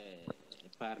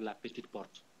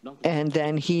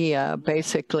then he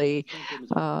basically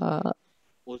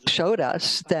showed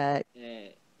us that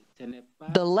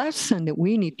the lesson that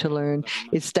we need to learn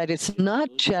is that it's not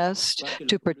just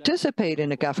to participate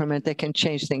in a government that can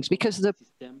change things, because the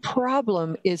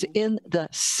problem is in the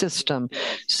system.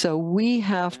 So we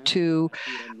have to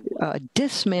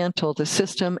dismantle the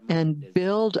system and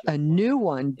build a new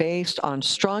one based on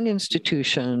strong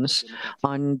institutions,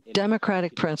 on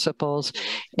democratic principles,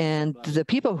 and the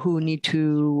people who need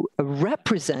to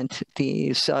represent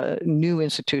these new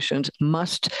institutions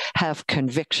must have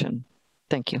conviction.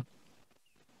 Thank you.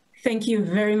 Thank you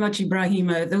very much,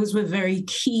 Ibrahima. Those were very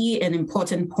key and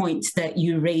important points that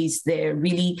you raised there,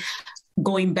 really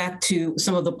going back to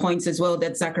some of the points as well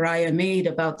that Zachariah made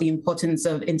about the importance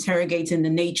of interrogating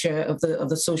the nature of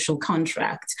the social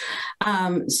contract.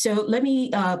 So let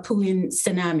me pull in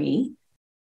Senami.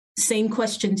 Same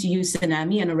question to you,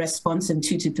 Senami, and a response in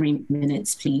 2 to 3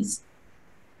 minutes, please.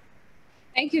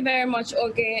 Thank you very much,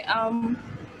 Oge.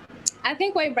 I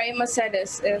think what Ibrahima said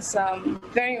is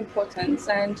very important,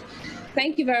 and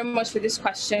thank you very much for this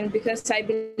question, because I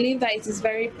believe that it is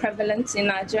very prevalent in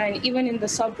Nigeria and even in the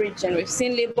sub-region. We've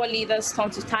seen labor leaders turn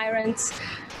to tyrants.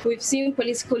 We've seen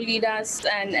political leaders,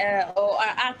 and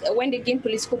when they gain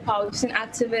political power, we've seen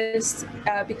activists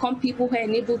become people who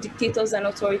enable dictators and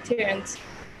authoritarians.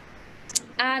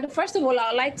 And first of all, I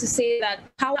would like to say that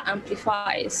power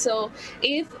amplifies. So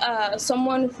if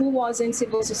someone who was in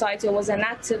civil society or was an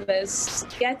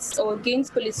activist gets or gains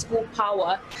political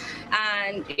power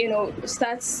and,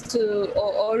 starts to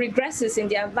or regresses in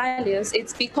their values,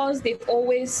 it's because they've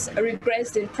always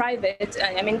regressed in private.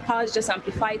 I mean, power has just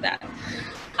amplified that.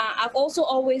 I've also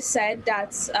always said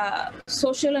that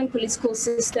social and political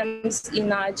systems in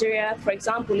Nigeria, for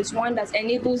example, is one that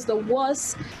enables the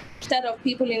worst set of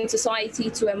people in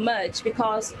society to emerge,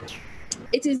 because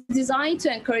it is designed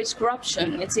to encourage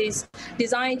corruption. It is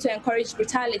designed to encourage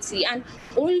brutality, and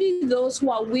only those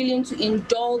who are willing to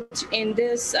indulge in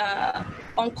this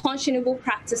unconscionable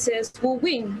practices will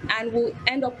win and will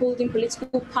end up holding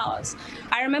political powers.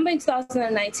 I remember in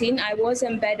 2019, I was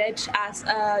embedded as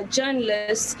a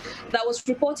journalist that was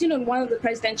reporting on one of the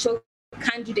presidential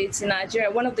candidates in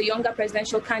Nigeria, one of the younger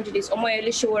presidential candidates, Omoyele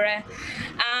Sowore.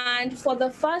 And for the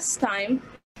first time,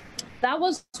 that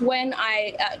was when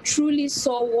I truly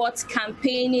saw what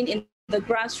campaigning in the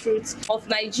grassroots of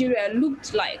Nigeria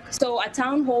looked like. So at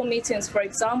town hall meetings, for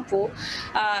example,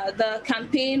 the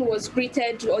campaign was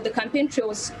greeted, or the campaign trail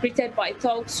was greeted by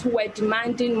thugs who were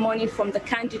demanding money from the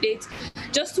candidate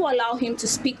just to allow him to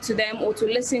speak to them or to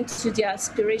listen to their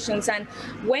aspirations. And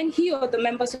when he or the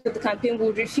members of the campaign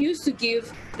would refuse to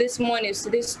give this money to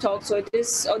these thugs or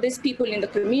these people in the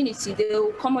community, they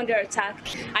will come under attack.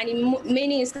 And in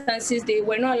many instances, they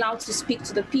were not allowed to speak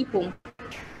to the people.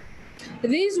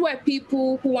 These were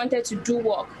people who wanted to do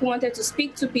work, who wanted to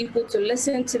speak to people, to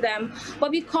listen to them.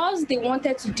 But because they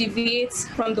wanted to deviate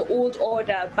from the old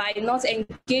order by not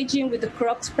engaging with the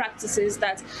corrupt practices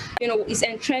that, is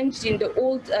entrenched in the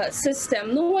old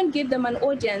system, no one gave them an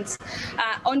audience.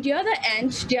 On the other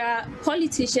end, there are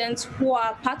politicians who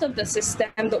are part of the system,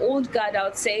 the old guard, I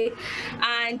would say,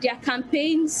 and their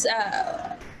campaigns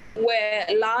were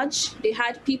large. They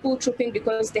had people trooping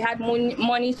because they had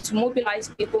money to mobilize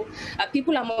people.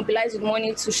 People are mobilized with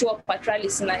money to show up at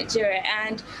rallies in Nigeria,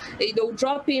 and they'll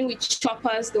drop in with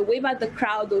choppers, they'll wave at the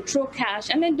crowd, they'll throw cash,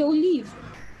 and then they'll leave.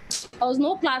 There was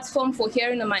no platform for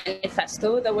hearing a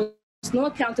manifesto. There was no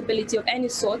accountability of any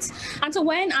sort. And so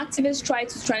when activists try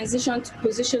to transition to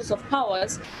positions of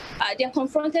powers, they're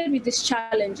confronted with these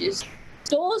challenges.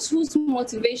 Those whose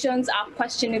motivations are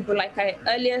questionable, like I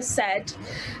earlier said,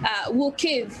 will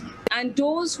cave. And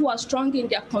those who are strong in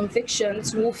their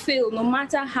convictions will fail, no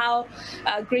matter how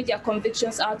great their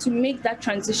convictions are, to make that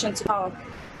transition to power.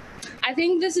 I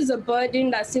think this is a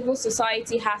burden that civil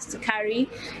society has to carry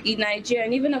in Nigeria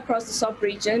and even across the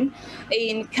sub-region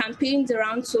in campaigns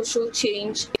around social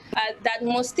change that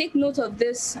must take note of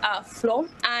this flaw,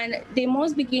 and they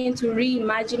must begin to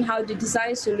reimagine how they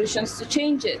design solutions to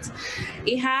change it.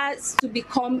 It has to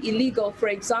become illegal, for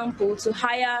example, to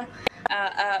hire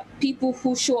people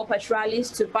who show up at rallies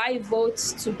to buy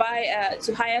votes, to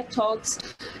hire talks,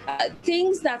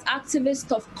 things that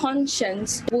activists of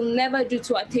conscience will never do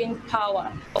to attain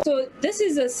power. So this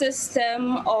is a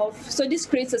system this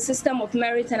creates a system of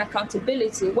merit and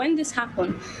accountability. When this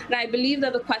happened, and I believe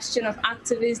that the question of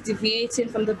activists deviating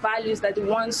from the values that they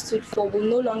once stood for will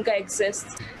no longer exist,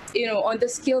 on the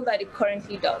scale that it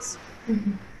currently does.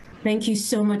 Mm-hmm. Thank you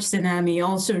so much, Sanami.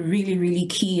 Also really, really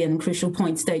key and crucial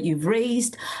points that you've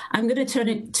raised. I'm going to turn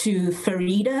it to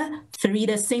Farida.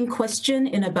 Farida, same question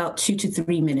in about 2 to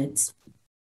 3 minutes.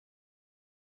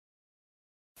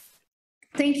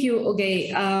 Thank you,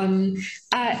 Oge.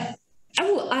 I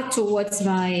will add to what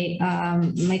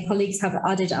my colleagues have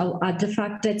added. I'll add the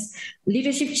fact that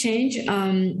leadership change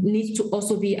needs to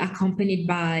also be accompanied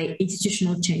by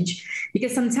institutional change,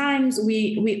 because sometimes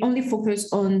we only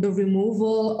focus on the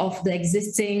removal of the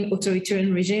existing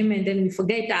authoritarian regime, and then we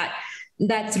forget that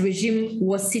that regime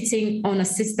was sitting on a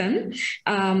system,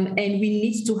 and we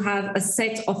need to have a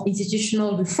set of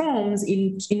institutional reforms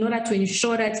in order to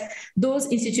ensure that those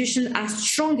institutions are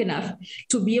strong enough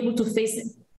to be able to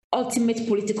face ultimate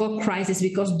political crisis,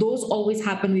 because those always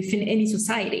happen within any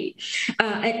society.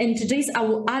 And to this, I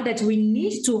will add that we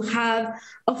need to have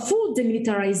a full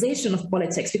demilitarization of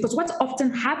politics, because what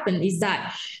often happens is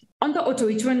that under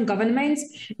authoritarian governments,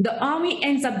 the army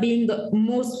ends up being the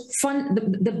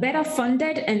the better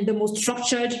funded and the most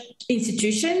structured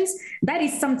institutions that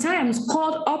is sometimes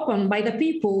called upon by the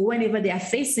people whenever they are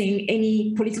facing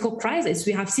any political crisis.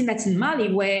 We have seen that in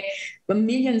Mali, where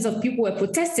millions of people were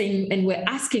protesting and were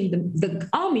asking the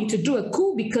army to do a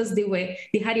coup because they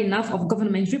had enough of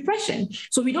government repression.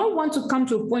 So we don't want to come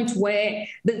to a point where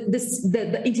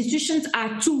the institutions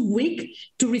are too weak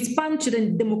to respond to the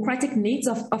democratic needs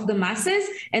of the masses,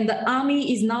 and the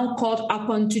army is now called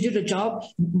upon to do the job,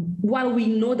 while we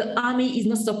know the army is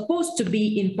not supposed to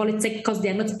be in politics because they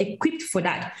are not equipped for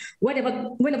that.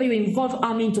 Whenever you involve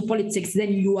army into politics,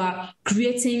 then you are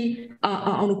creating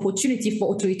an opportunity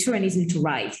for authoritarianism to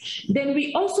rise. Then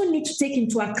we also need to take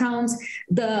into account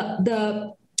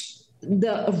the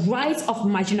rights of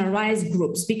marginalized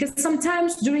groups, because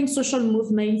sometimes during social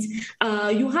movements,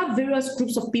 you have various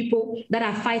groups of people that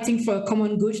are fighting for a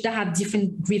common good that have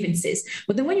different grievances.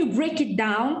 But then when you break it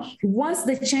down, once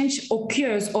the change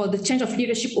occurs or the change of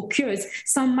leadership occurs,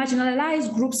 some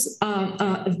marginalized groups'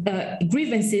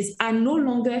 grievances are no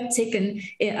longer taken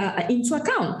into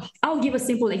account. I'll give a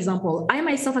simple example. I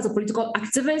myself, as a political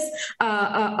activist,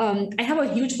 I have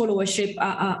a huge followership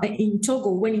in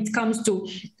Togo when it comes to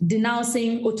denouncing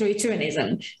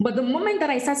authoritarianism. But the moment that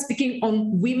I start speaking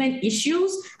on women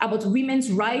issues, about women's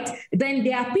rights, then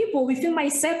there are people within my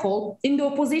circle in the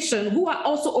opposition who are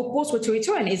also opposed to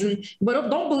authoritarianism, but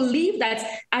don't believe that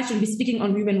I should be speaking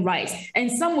on women's rights.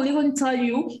 And some will even tell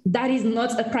you that is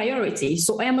not a priority.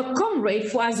 So I am a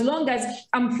comrade for as long as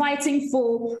I'm fighting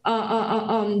for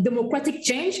democratic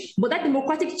change, but that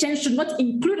democratic change should not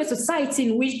include a society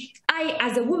in which I,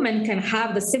 as a woman, can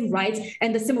have the same rights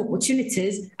and the same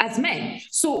opportunities as men.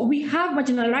 So we have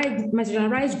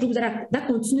marginalized groups that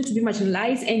continue to be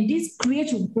marginalized, and this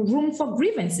creates room for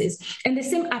grievances. And the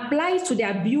same applies to the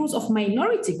abuse of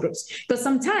minority groups, because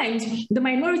sometimes the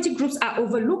minority groups are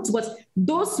overlooked, but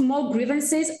those small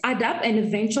grievances add up, and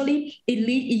eventually it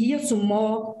leads to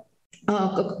more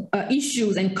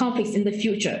issues and conflicts in the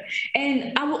future.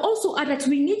 And I will also add that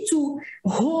we need to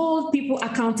hold people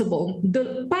accountable.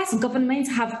 The past governments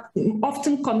have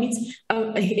often committed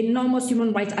enormous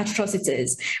human rights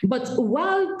atrocities, but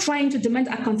while trying to demand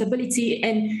accountability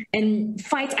and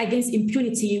fight against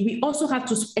impunity, we also have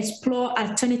to explore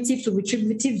alternatives to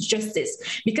retributive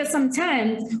justice, because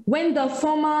sometimes when the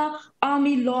former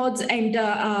army lords and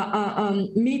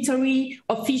military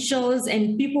officials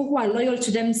and people who are loyal to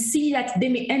them see that they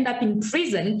may end up in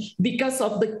prison because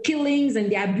of the killings and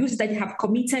the abuse that they have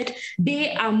committed,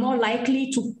 they are more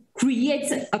likely to create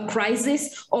a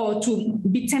crisis or to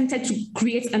be tempted to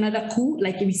create another coup,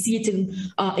 like we see it in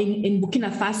Burkina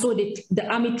Faso. The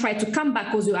army tried to come back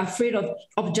because they were afraid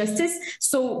of justice.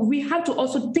 So we have to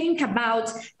also think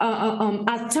about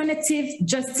alternative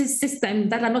justice systems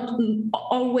that are not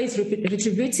always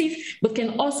retributive, but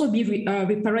can also be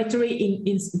reparatory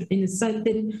in a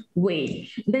certain way.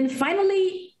 Then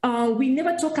finally, we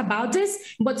never talk about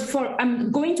this, but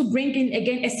I'm going to bring in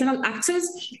again external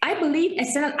actors. I believe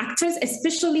external actors,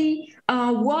 especially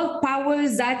world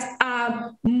powers that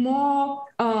are more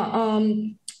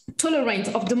tolerant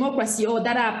of democracy or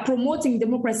that are promoting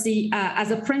democracy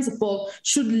as a principle,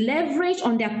 should leverage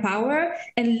on their power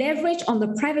and leverage on the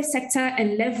private sector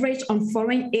and leverage on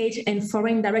foreign aid and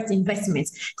foreign direct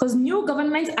investments. Because new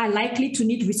governments are likely to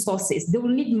need resources. They will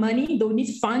need money, they will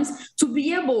need funds to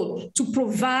be able to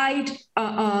provide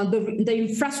the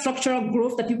infrastructural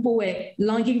growth that people were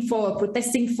longing for,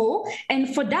 protesting for.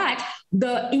 And for that,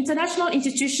 the international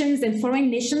institutions and foreign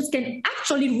nations can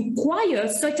actually require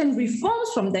certain reforms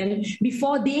from them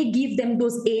before they give them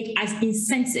those aid as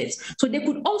incentives. So they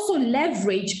could also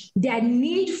leverage their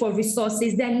need for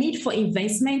resources, their need for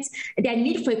investment, their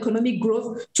need for economic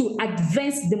growth to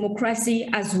advance democracy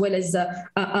as well as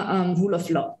rule of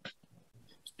law.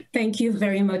 Thank you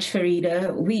very much,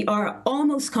 Farida. We are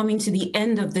almost coming to the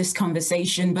end of this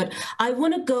conversation, but I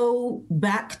want to go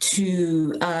back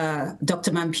to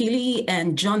Dr. Mampili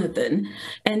and Jonathan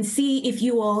and see if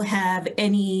you all have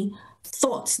any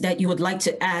thoughts that you would like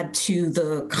to add to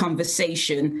the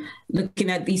conversation, looking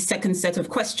at the second set of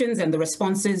questions and the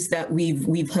responses that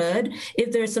we've heard.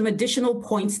 If there are some additional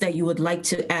points that you would like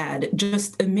to add,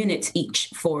 just a minute each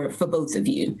for both of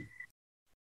you.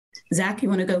 Zach, you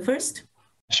want to go first?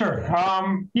 Sure.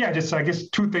 Yeah, just I guess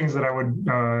two things that I would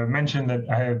mention that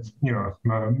I have,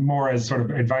 more as sort of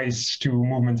advice to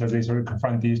movements as they sort of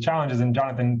confront these challenges. And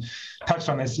Jonathan touched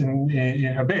on this in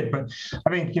a bit, but I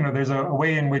think, there's a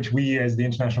way in which we as the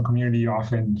international community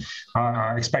often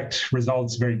expect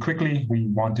results very quickly. We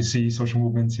want to see social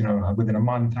movements, within a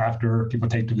month after people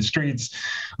take to the streets,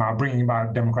 bringing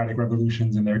about democratic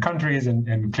revolutions in their countries.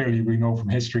 And clearly we know from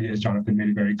history, as Jonathan made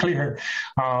it very clear,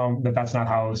 that that's not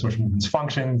how social movements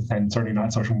function. And certainly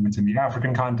not social movements in the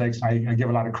African context. I give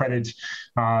a lot of credit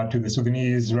to the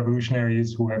Sudanese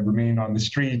revolutionaries who have remained on the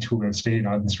street, who have stayed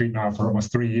on the street now for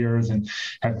almost 3 years and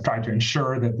have tried to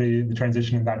ensure that the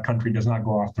transition in that country does not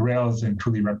go off the rails and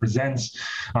truly represents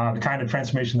the kind of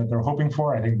transformation that they're hoping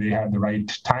for. I think they have the right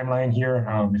timeline here.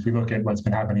 If we look at what's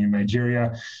been happening in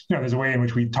Nigeria, there's a way in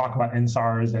which we talk about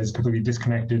NSARS as completely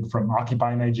disconnected from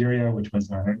Occupy Nigeria, which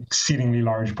was an exceedingly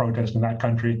large protest in that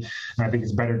country. And I think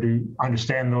it's better to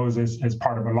understand those as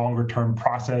part of a longer term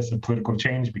process of political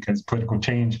change, because political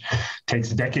change takes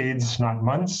decades, not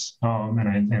months.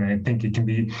 And I think it can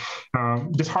be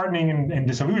disheartening and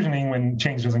disillusioning when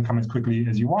change doesn't come as quickly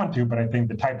as you want to. But I think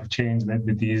the type of change that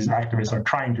these activists are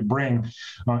trying to bring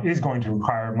is going to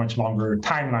require much longer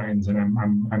timelines. And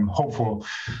I'm hopeful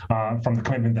from the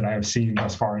commitment that I have seen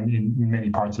thus far in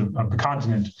many parts of the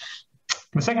continent.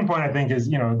 The second point, I think, is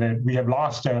that we have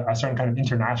lost a certain kind of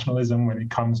internationalism when it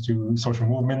comes to social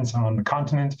movements on the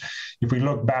continent. If we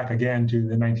look back again to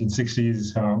the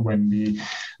 1960s, when the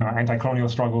anti-colonial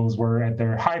struggles were at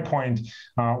their high point,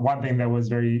 one thing that was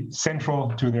very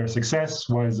central to their success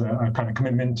was a kind of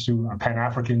commitment to a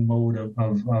Pan-African mode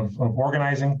of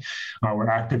organizing, where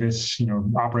activists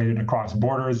operated across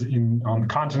borders on the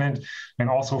continent and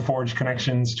also forged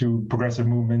connections to progressive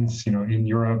movements in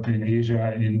Europe, in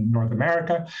Asia, in North America.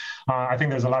 I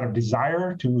think there's a lot of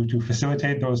desire to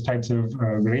facilitate those types of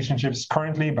relationships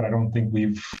currently, but I don't think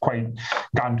we've quite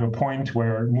gotten to a point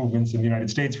where movements in the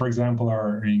United States, for example,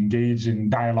 are engaged in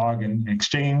dialogue and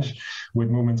exchange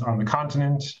with movements on the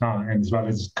continent, and as well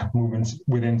as movements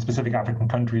within specific African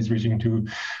countries reaching to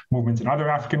movements in other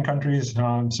African countries.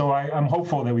 So I'm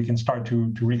hopeful that we can start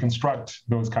to reconstruct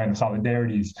those kind of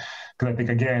solidarities, because I think,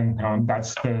 again,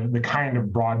 that's the kind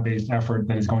of broad-based effort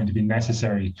that is going to be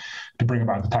necessary to bring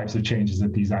about the types of changes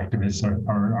that these activists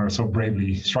are so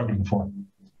bravely struggling for.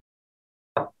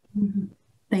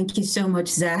 Thank you so much,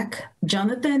 Zach.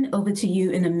 Jonathan, over to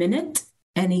you in a minute.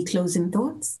 Any closing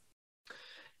thoughts?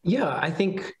 Yeah, I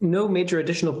think no major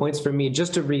additional points for me.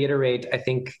 Just to reiterate, I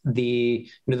think the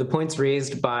points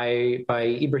raised by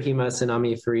Ibrahima,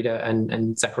 Sanami, Farida,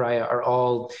 and Zachariah are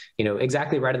all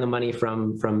exactly right on the money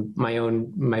from my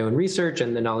own research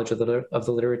and the knowledge of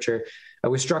the literature. I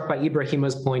was struck by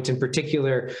Ibrahima's point in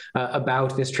particular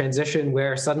about this transition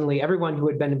where suddenly everyone who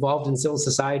had been involved in civil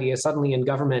society is suddenly in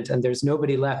government and there's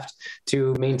nobody left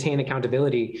to maintain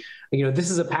accountability.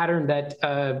 This is a pattern that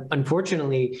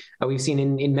unfortunately we've seen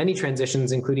in many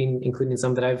transitions, including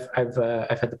some that I've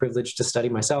had the privilege to study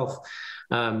myself.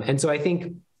 And so I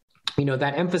think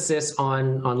that emphasis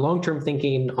on long-term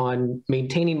thinking, on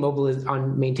maintaining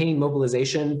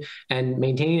mobilization and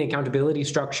maintaining accountability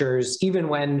structures, even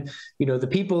when the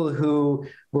people who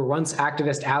were once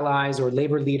activist allies or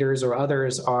labor leaders or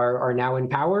others are now in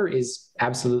power, is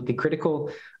absolutely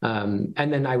critical. And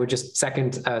then I would just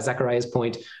second Zachariah's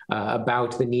point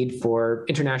about the need for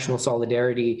international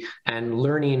solidarity and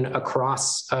learning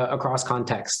across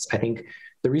contexts. I think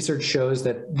the research shows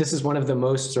that this is one of the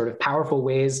most sort of powerful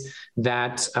ways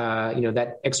that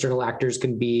that external actors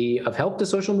can be of help to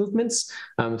social movements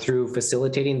through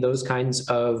facilitating those kinds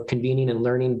of convening and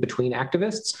learning between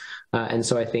activists. And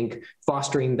so I think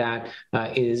fostering that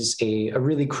is a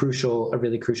really crucial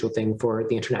thing for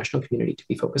the international community to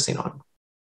be focusing on.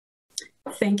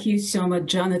 Thank you so much,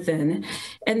 Jonathan.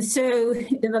 And so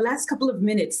in the last couple of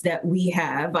minutes that we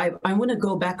have, I want to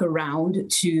go back around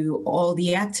to all the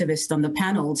activists on the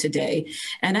panel today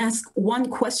and ask one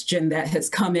question that has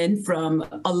come in from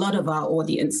a lot of our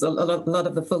audience, a lot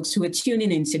of the folks who are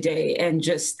tuning in today and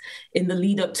just in the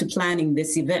lead up to planning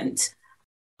this event.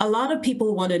 A lot of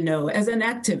people want to know, as an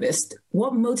activist,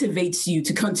 what motivates you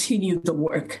to continue the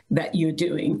work that you're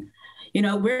doing?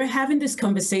 We're having this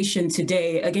conversation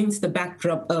today against the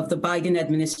backdrop of the Biden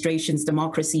administration's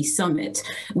Democracy Summit,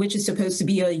 which is supposed to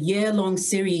be a year-long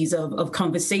series of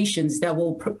conversations that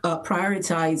will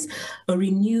prioritize a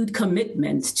renewed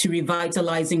commitment to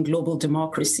revitalizing global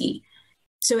democracy.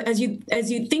 So as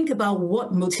you think about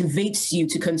what motivates you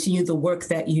to continue the work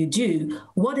that you do,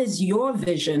 what is your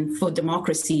vision for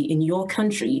democracy in your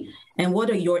country? And what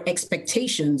are your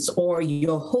expectations or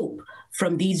your hope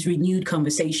from these renewed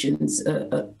conversations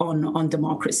on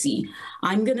democracy?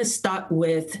 I'm going to start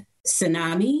with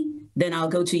Sanami, then I'll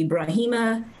go to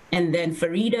Ibrahima, and then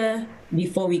Farida,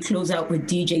 before we close out with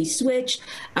DJ Switch.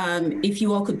 If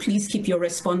you all could please keep your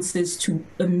responses to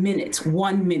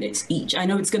 1 minute each. I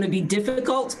know it's going to be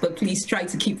difficult, but please try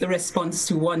to keep the response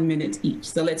to 1 minute each.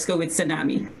 So let's go with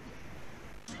Sanami.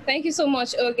 Thank you so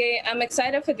much, Oge. I'm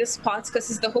excited for this part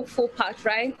because it's the hopeful part,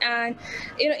 right? And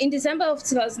in December of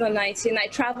 2019, I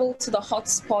traveled to the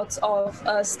hotspots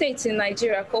of states in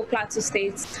Nigeria called Plateau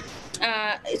State,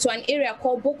 to an area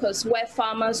called Bokos, where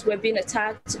farmers were being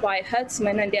attacked by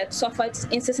herdsmen, and they had suffered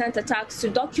incessant attacks, to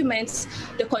document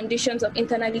the conditions of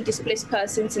internally displaced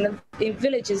persons in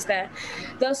villages there.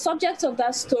 The subjects of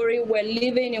that story were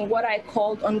living in what I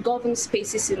called ungoverned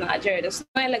spaces in Nigeria. There's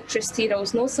no electricity, there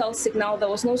was no cell signal, there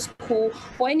was no school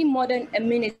or any modern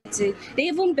amenity. They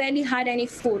even barely had any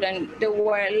food, and they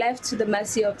were left to the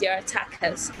mercy of their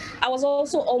attackers. I was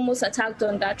also almost attacked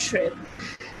on that trip.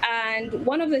 And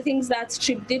one of the things that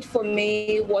trip did for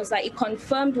me was that it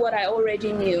confirmed what I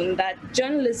already knew, that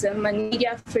journalism and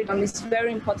media freedom is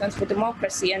very important for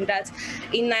democracy, and that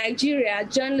in Nigeria,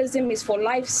 journalism is for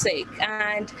life's sake,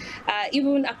 and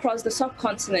even across the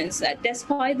subcontinent.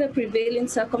 Despite the prevailing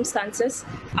circumstances,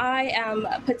 I am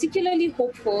particularly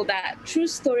hopeful that through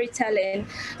storytelling,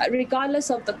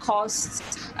 regardless of the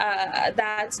costs,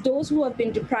 that those who have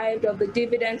been deprived of the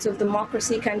dividends of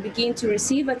democracy can begin to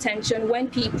receive attention when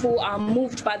people are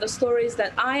moved by the stories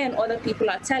that I and other people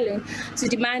are telling, to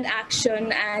demand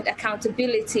action and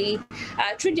accountability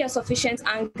through their sufficient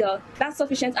anger. That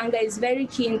sufficient anger is very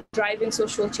key in driving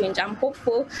social change. I'm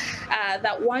hopeful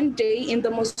that one day, in the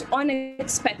most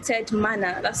unexpected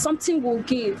manner, that something will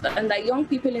give, and that young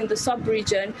people in the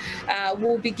sub-region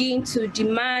will begin to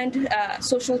demand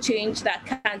social change that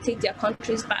can take their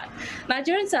countries back.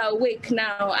 Nigerians are awake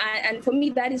now, and for me,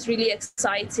 that is really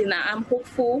exciting. I'm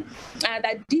hopeful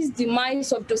that this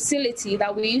demise of docility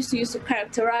that we used to use to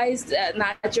characterize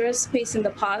Nigeria's space in the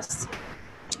past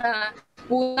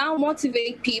will now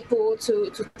motivate people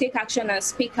to take action and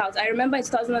speak out. I remember in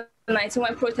 2019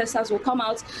 when protesters will come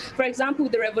out, for example,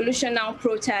 the Revolution Now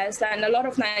protest, and a lot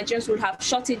of Nigerians would have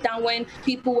shut it down when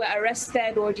people were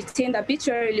arrested or detained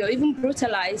arbitrarily or even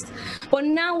brutalized. But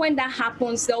now when that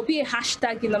happens, there'll be a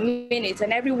hashtag in a minute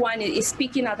and everyone is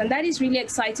speaking out. And that is really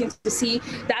exciting to see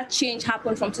that change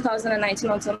happen from 2019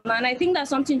 until now. And I think that's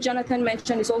something Jonathan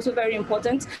mentioned is also very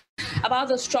important, about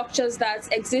the structures that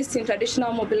exist in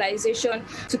traditional mobilization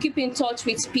to keep in touch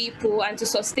with people and to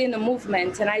sustain the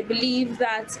movement. And I believe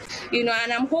that, and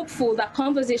I'm hopeful that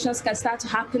conversations can start to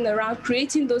happen around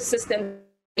creating those systems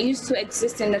used to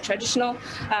exist in the traditional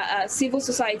civil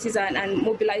societies and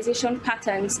mobilization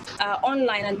patterns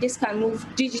online, and this can move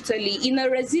digitally in a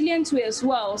resilient way as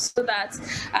well, so that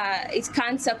it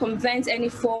can circumvent any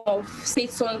form of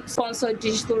state-sponsored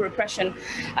digital repression.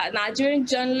 Nigerian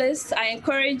journalists, I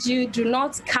encourage you, do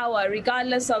not cower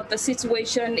regardless of the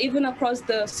situation, even across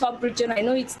the sub-region. I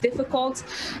know it's difficult,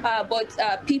 but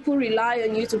people rely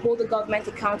on you to hold the government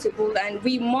accountable, and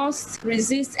we must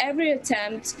resist every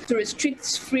attempt to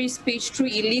restrict free speech through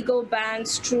illegal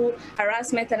bans, through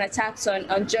harassment and attacks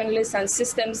on journalists and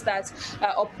systems that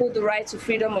uphold the right to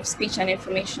freedom of speech and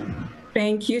information.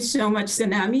 Thank you so much,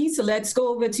 Sanami. So let's go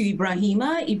over to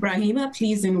Ibrahima. Ibrahima,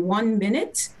 please, in 1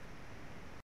 minute.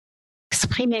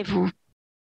 Exprimez-vous.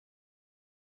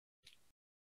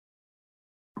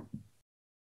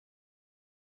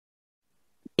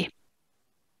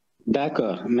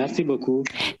 D'accord, merci beaucoup.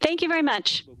 Thank you very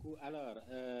much. Alors,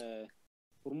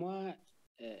 pour moi,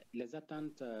 les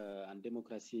attentes en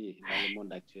démocratie dans le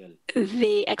monde actuel.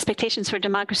 The expectations for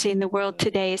democracy in the world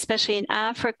today, especially in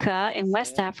Africa, in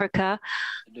West Africa,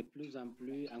 de plus en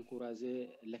plus encourager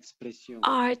l'expression.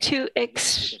 Are to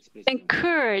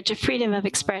encourage freedom of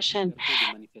expression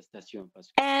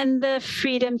and the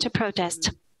freedom to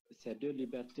protest.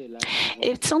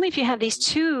 It's only if you have these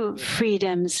two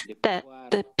freedoms that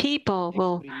the people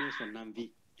will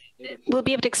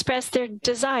be able to express their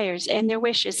desires and their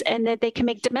wishes, and that they can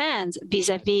make demands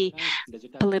vis-a-vis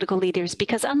political leaders.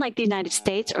 Because unlike the United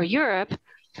States or Europe,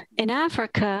 in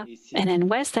Africa and in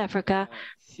West Africa,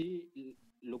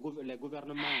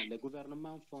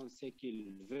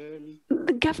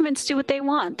 the governments do what they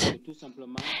want.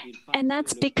 And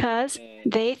that's because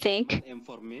they think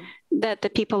that the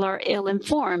people are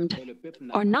ill-informed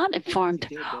or not informed,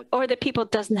 or the people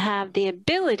doesn't have the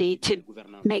ability to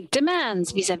make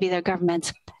demands vis-a-vis their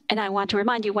governments. And I want to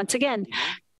remind you once again,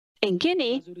 in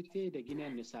Guinea,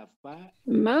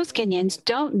 most Guineans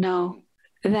don't know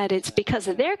that it's because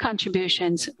of their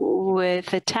contributions with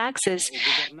the taxes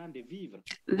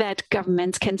that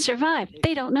governments can survive.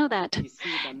 They don't know that.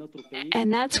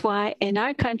 And that's why in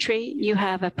our country, you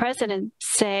have a president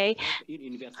say,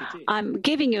 I'm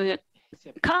giving you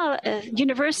a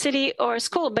university or a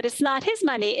school, but it's not his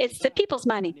money, it's the people's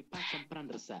money.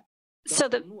 So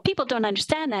the people don't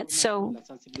understand that. So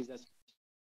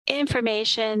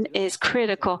information is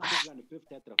critical.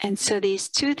 And so these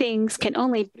two things can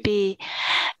only be,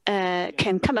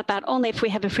 can come about only if we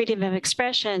have a freedom of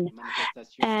expression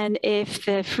and if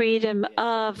the freedom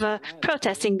of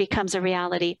protesting becomes a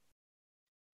reality.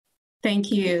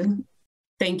 Thank you.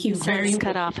 Thank you very much.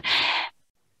 Cut off.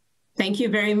 Thank you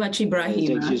very much,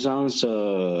 Ibrahima.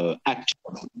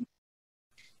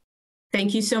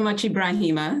 Thank you so much,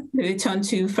 Ibrahima. We'll turn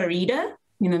to Farida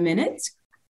in a minute.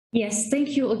 Yes,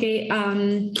 thank you. Okay.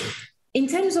 In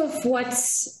terms of what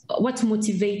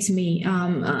motivates me,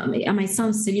 I might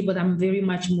sound silly, but I'm very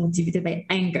much motivated by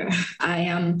anger.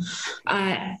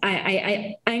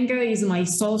 Anger is my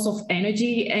source of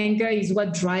energy. Anger is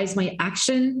what drives my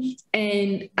action.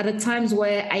 And at the times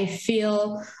where I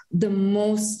feel the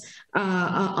most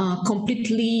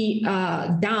completely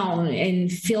down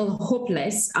and feel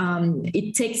hopeless,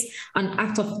 it takes an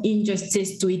act of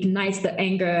injustice to ignite the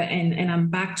anger, and I'm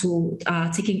back to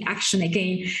taking action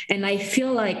again. And I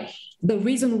feel like the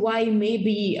reason why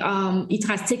maybe it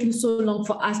has taken so long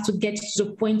for us to get to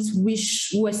the point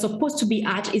which we're supposed to be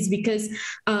at is because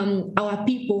our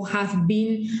people have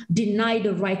been denied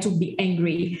the right to be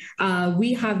angry.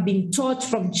 We have been taught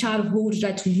from childhood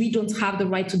that we don't have the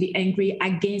right to be angry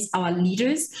against our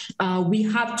leaders. We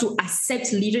have to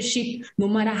accept leadership no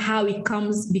matter how it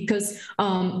comes, because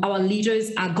our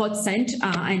leaders are God-sent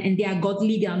and they are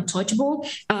godly, they are untouchable.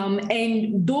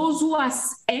 And those who are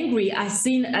angry are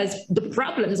seen as the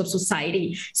problems of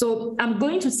society. So I'm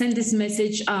going to send this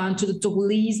message to the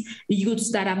Togolese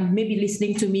youths that are maybe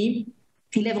listening to me.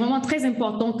 Il est vraiment très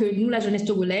important que nous, la jeunesse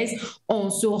togolaise, on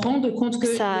se rende compte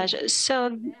que...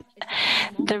 So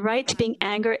the right to being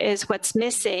angry is what's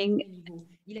missing,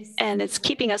 and it's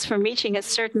keeping us from reaching a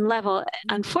certain level.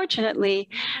 Unfortunately,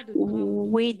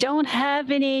 we don't have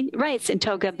any rights in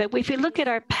Togo, but if we look at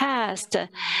our past,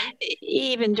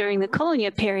 even during the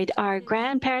colonial period, our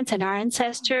grandparents and our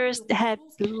ancestors had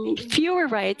fewer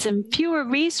rights and fewer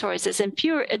resources and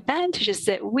fewer advantages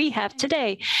that we have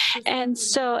today. And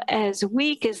so as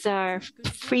weak as our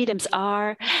freedoms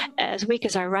are, as weak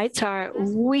as our rights are,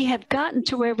 we have gotten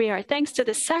to where we are thanks to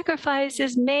the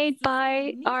sacrifices made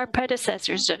by our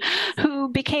predecessors who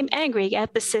became angry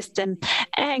at the system.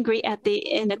 And angry at the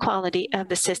inequality of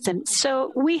the system.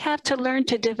 So we have to learn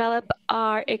to develop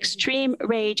our extreme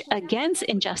rage against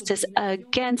injustice,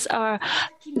 against our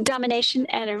domination,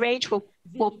 and a rage will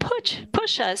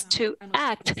push us to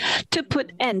act to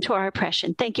put end to our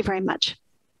oppression. Thank you very much.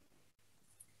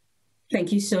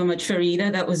 Thank you so much,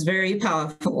 Farida. That was very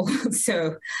powerful.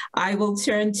 So I will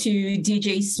turn to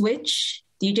DJ Switch.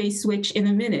 DJ Switch, in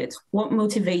a minute, what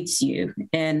motivates you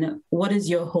and what is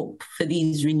your hope for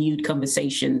these renewed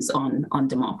conversations on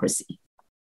democracy?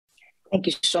 Thank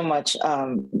you so much.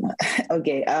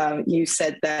 You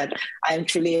said that I'm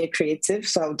truly a creative,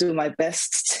 so I'll do my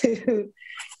best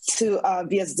to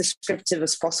be as descriptive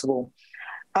as possible.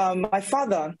 My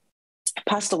father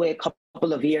passed away a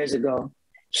couple of years ago.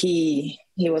 He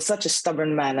was such a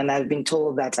stubborn man, and I've been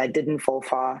told that I didn't fall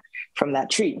far from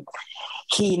that tree.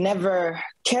 He never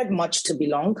cared much to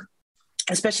belong,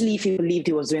 especially if he believed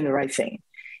he was doing the right thing.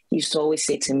 He used to always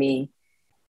say to me,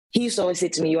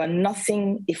 you are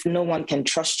nothing if no one can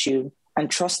trust you, and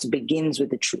trust begins with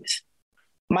the truth.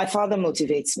 My father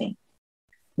motivates me.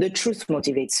 The truth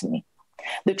motivates me.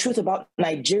 The truth about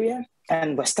Nigeria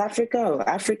and West Africa, or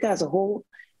Africa as a whole,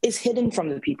 is hidden from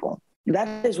the people.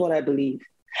 That is what I believe.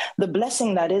 The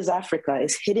blessing that is Africa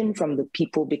is hidden from the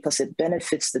people because it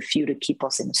benefits the few to keep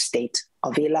us in a state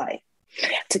of a lie,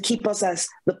 to keep us as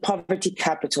the poverty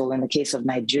capital in the case of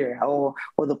Nigeria, or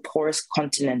the poorest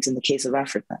continent in the case of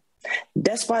Africa.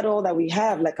 Despite all that we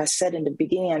have, like I said in the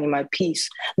beginning and in my piece,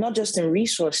 not just in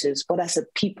resources, but as a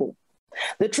people.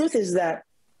 The truth is that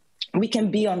we can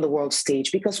be on the world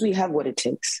stage because we have what it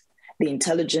takes: the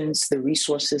intelligence, the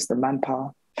resources, the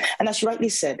manpower. And as you rightly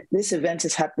said, this event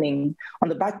is happening on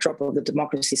the backdrop of the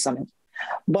Democracy Summit.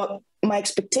 But my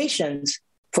expectations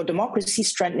for democracy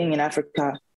strengthening in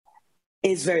Africa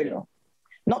is very low.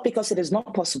 Not because it is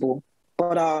not possible,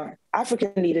 but our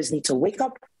African leaders need to wake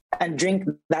up and drink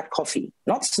that coffee,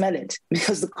 not smell it,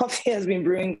 because the coffee has been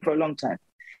brewing for a long time.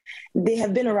 They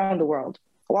have been around the world.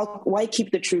 Why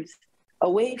keep the truth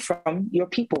away from your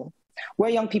people? Where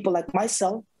young people like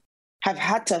myself have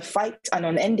had to fight an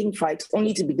unending fight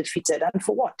only to be defeated. And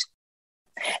for what?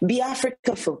 Be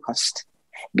Africa focused,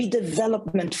 be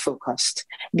development focused,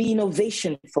 be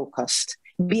innovation focused,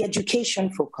 be education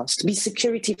focused, be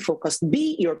security focused,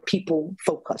 be your people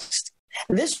focused.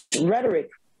 This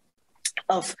rhetoric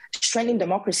of strengthening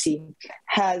democracy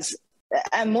has,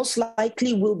 and most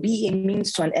likely will be, a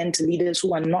means to an end to leaders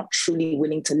who are not truly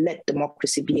willing to let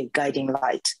democracy be a guiding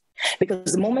light.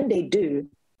 Because the moment they do,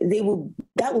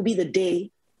 that will be the day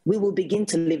we will begin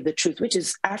to live the truth, which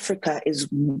is Africa is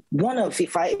one of,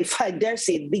 if I dare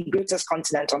say, the greatest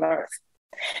continent on earth.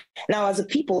 Now, as a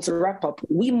people, to wrap up,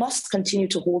 we must continue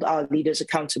to hold our leaders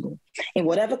accountable in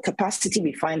whatever capacity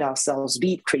we find ourselves,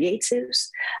 be it creatives,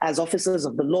 as officers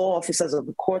of the law, officers of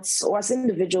the courts, or as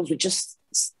individuals with just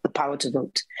the power to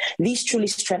vote. These truly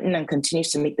strengthen and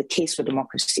continues to make the case for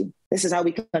democracy. This is how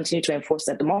we continue to enforce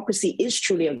that democracy is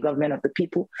truly a government of the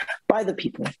people, by the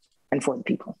people, and for the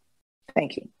people.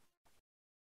 Thank you.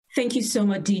 Thank you so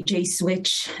much, DJ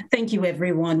Switch. Thank you,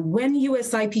 everyone. When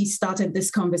USIP started this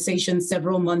conversation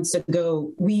several months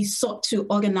ago, we sought to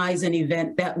organize an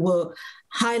event that will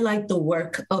highlight the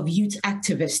work of youth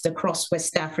activists across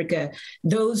West Africa,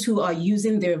 those who are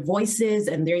using their voices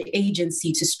and their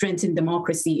agency to strengthen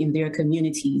democracy in their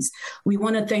communities. We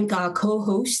want to thank our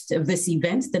co-host of this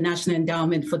event, the National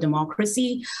Endowment for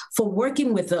Democracy, for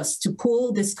working with us to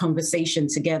pull this conversation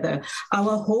together.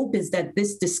 Our hope is that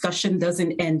this discussion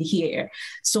doesn't end here.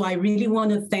 So I really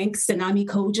want to thank Senami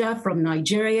Koja from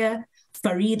Nigeria,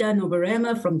 Farida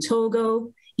Nobarema from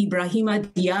Togo, Ibrahima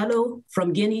Diallo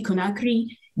from Guinea-Conakry,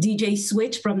 DJ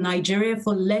Switch from Nigeria,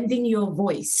 for lending your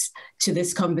voice to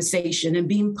this conversation and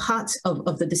being part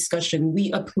of the discussion.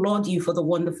 We applaud you for the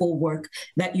wonderful work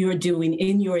that you're doing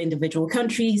in your individual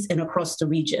countries and across the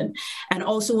region. And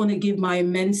also want to give my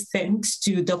immense thanks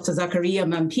to Dr. Zakaria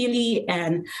Mampili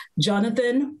and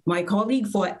Jonathan, my colleague,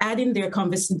 for adding their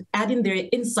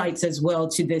insights as well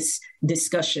to this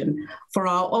discussion. For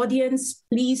our audience,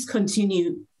 please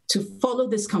continue to follow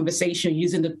this conversation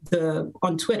using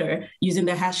on Twitter, using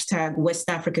the hashtag West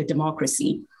Africa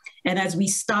Democracy. And as we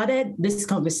started this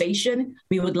conversation,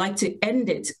 we would like to end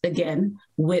it again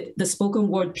with the spoken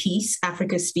word piece,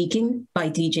 Africa Speaking, by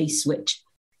DJ Switch.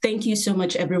 Thank you so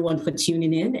much, everyone, for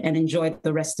tuning in, and enjoy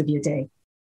the rest of your day.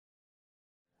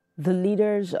 The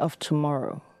leaders of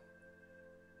tomorrow,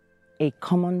 a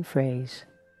common phrase.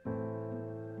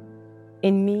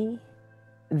 In me,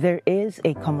 there is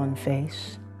a common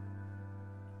face.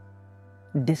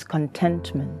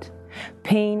 Discontentment,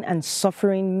 pain and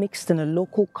suffering mixed in a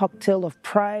local cocktail of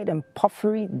pride and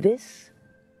puffery, this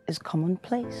is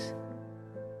commonplace.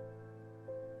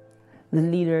 the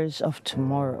leaders of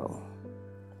tomorrow,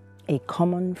 a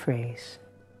common phrase.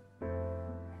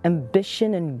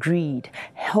 Ambition and greed,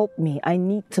 help me, I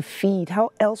need to feed.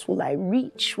 How else will I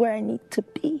reach where I need to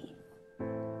be?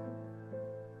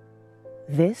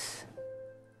 This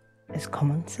is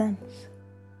common sense.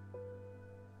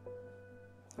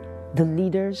 The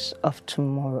leaders of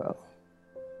tomorrow,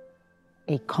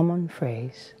 a common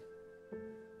phrase.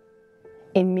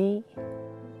 In me,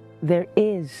 there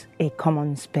is a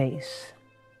common space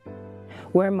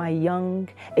where my young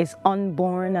is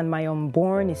unborn and my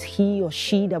unborn is he or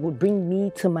she that will bring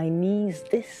me to my knees.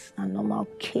 This a normal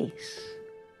case.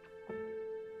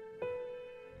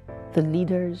 The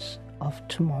leaders of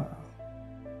tomorrow,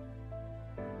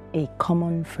 a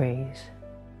common phrase.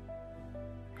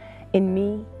 In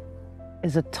me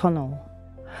is a tunnel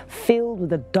filled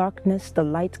with a darkness the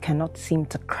light cannot seem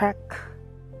to crack.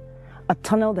 A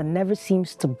tunnel that never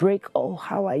seems to break. Oh,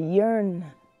 how I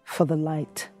yearn for the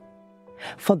light.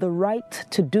 For the right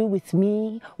to do with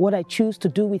me what I choose to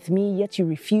do with me, yet you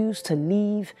refuse to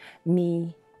leave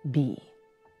me be.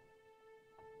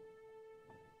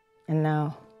 And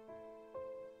now,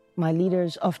 my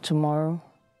leaders of tomorrow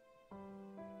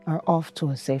are off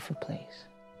to a safer place.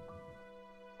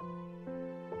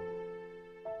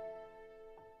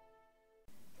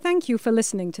 Thank you for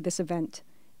listening to this event.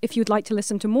 If you'd like to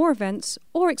listen to more events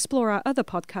or explore our other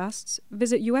podcasts,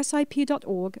 visit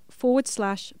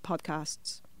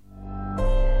usip.org/podcasts.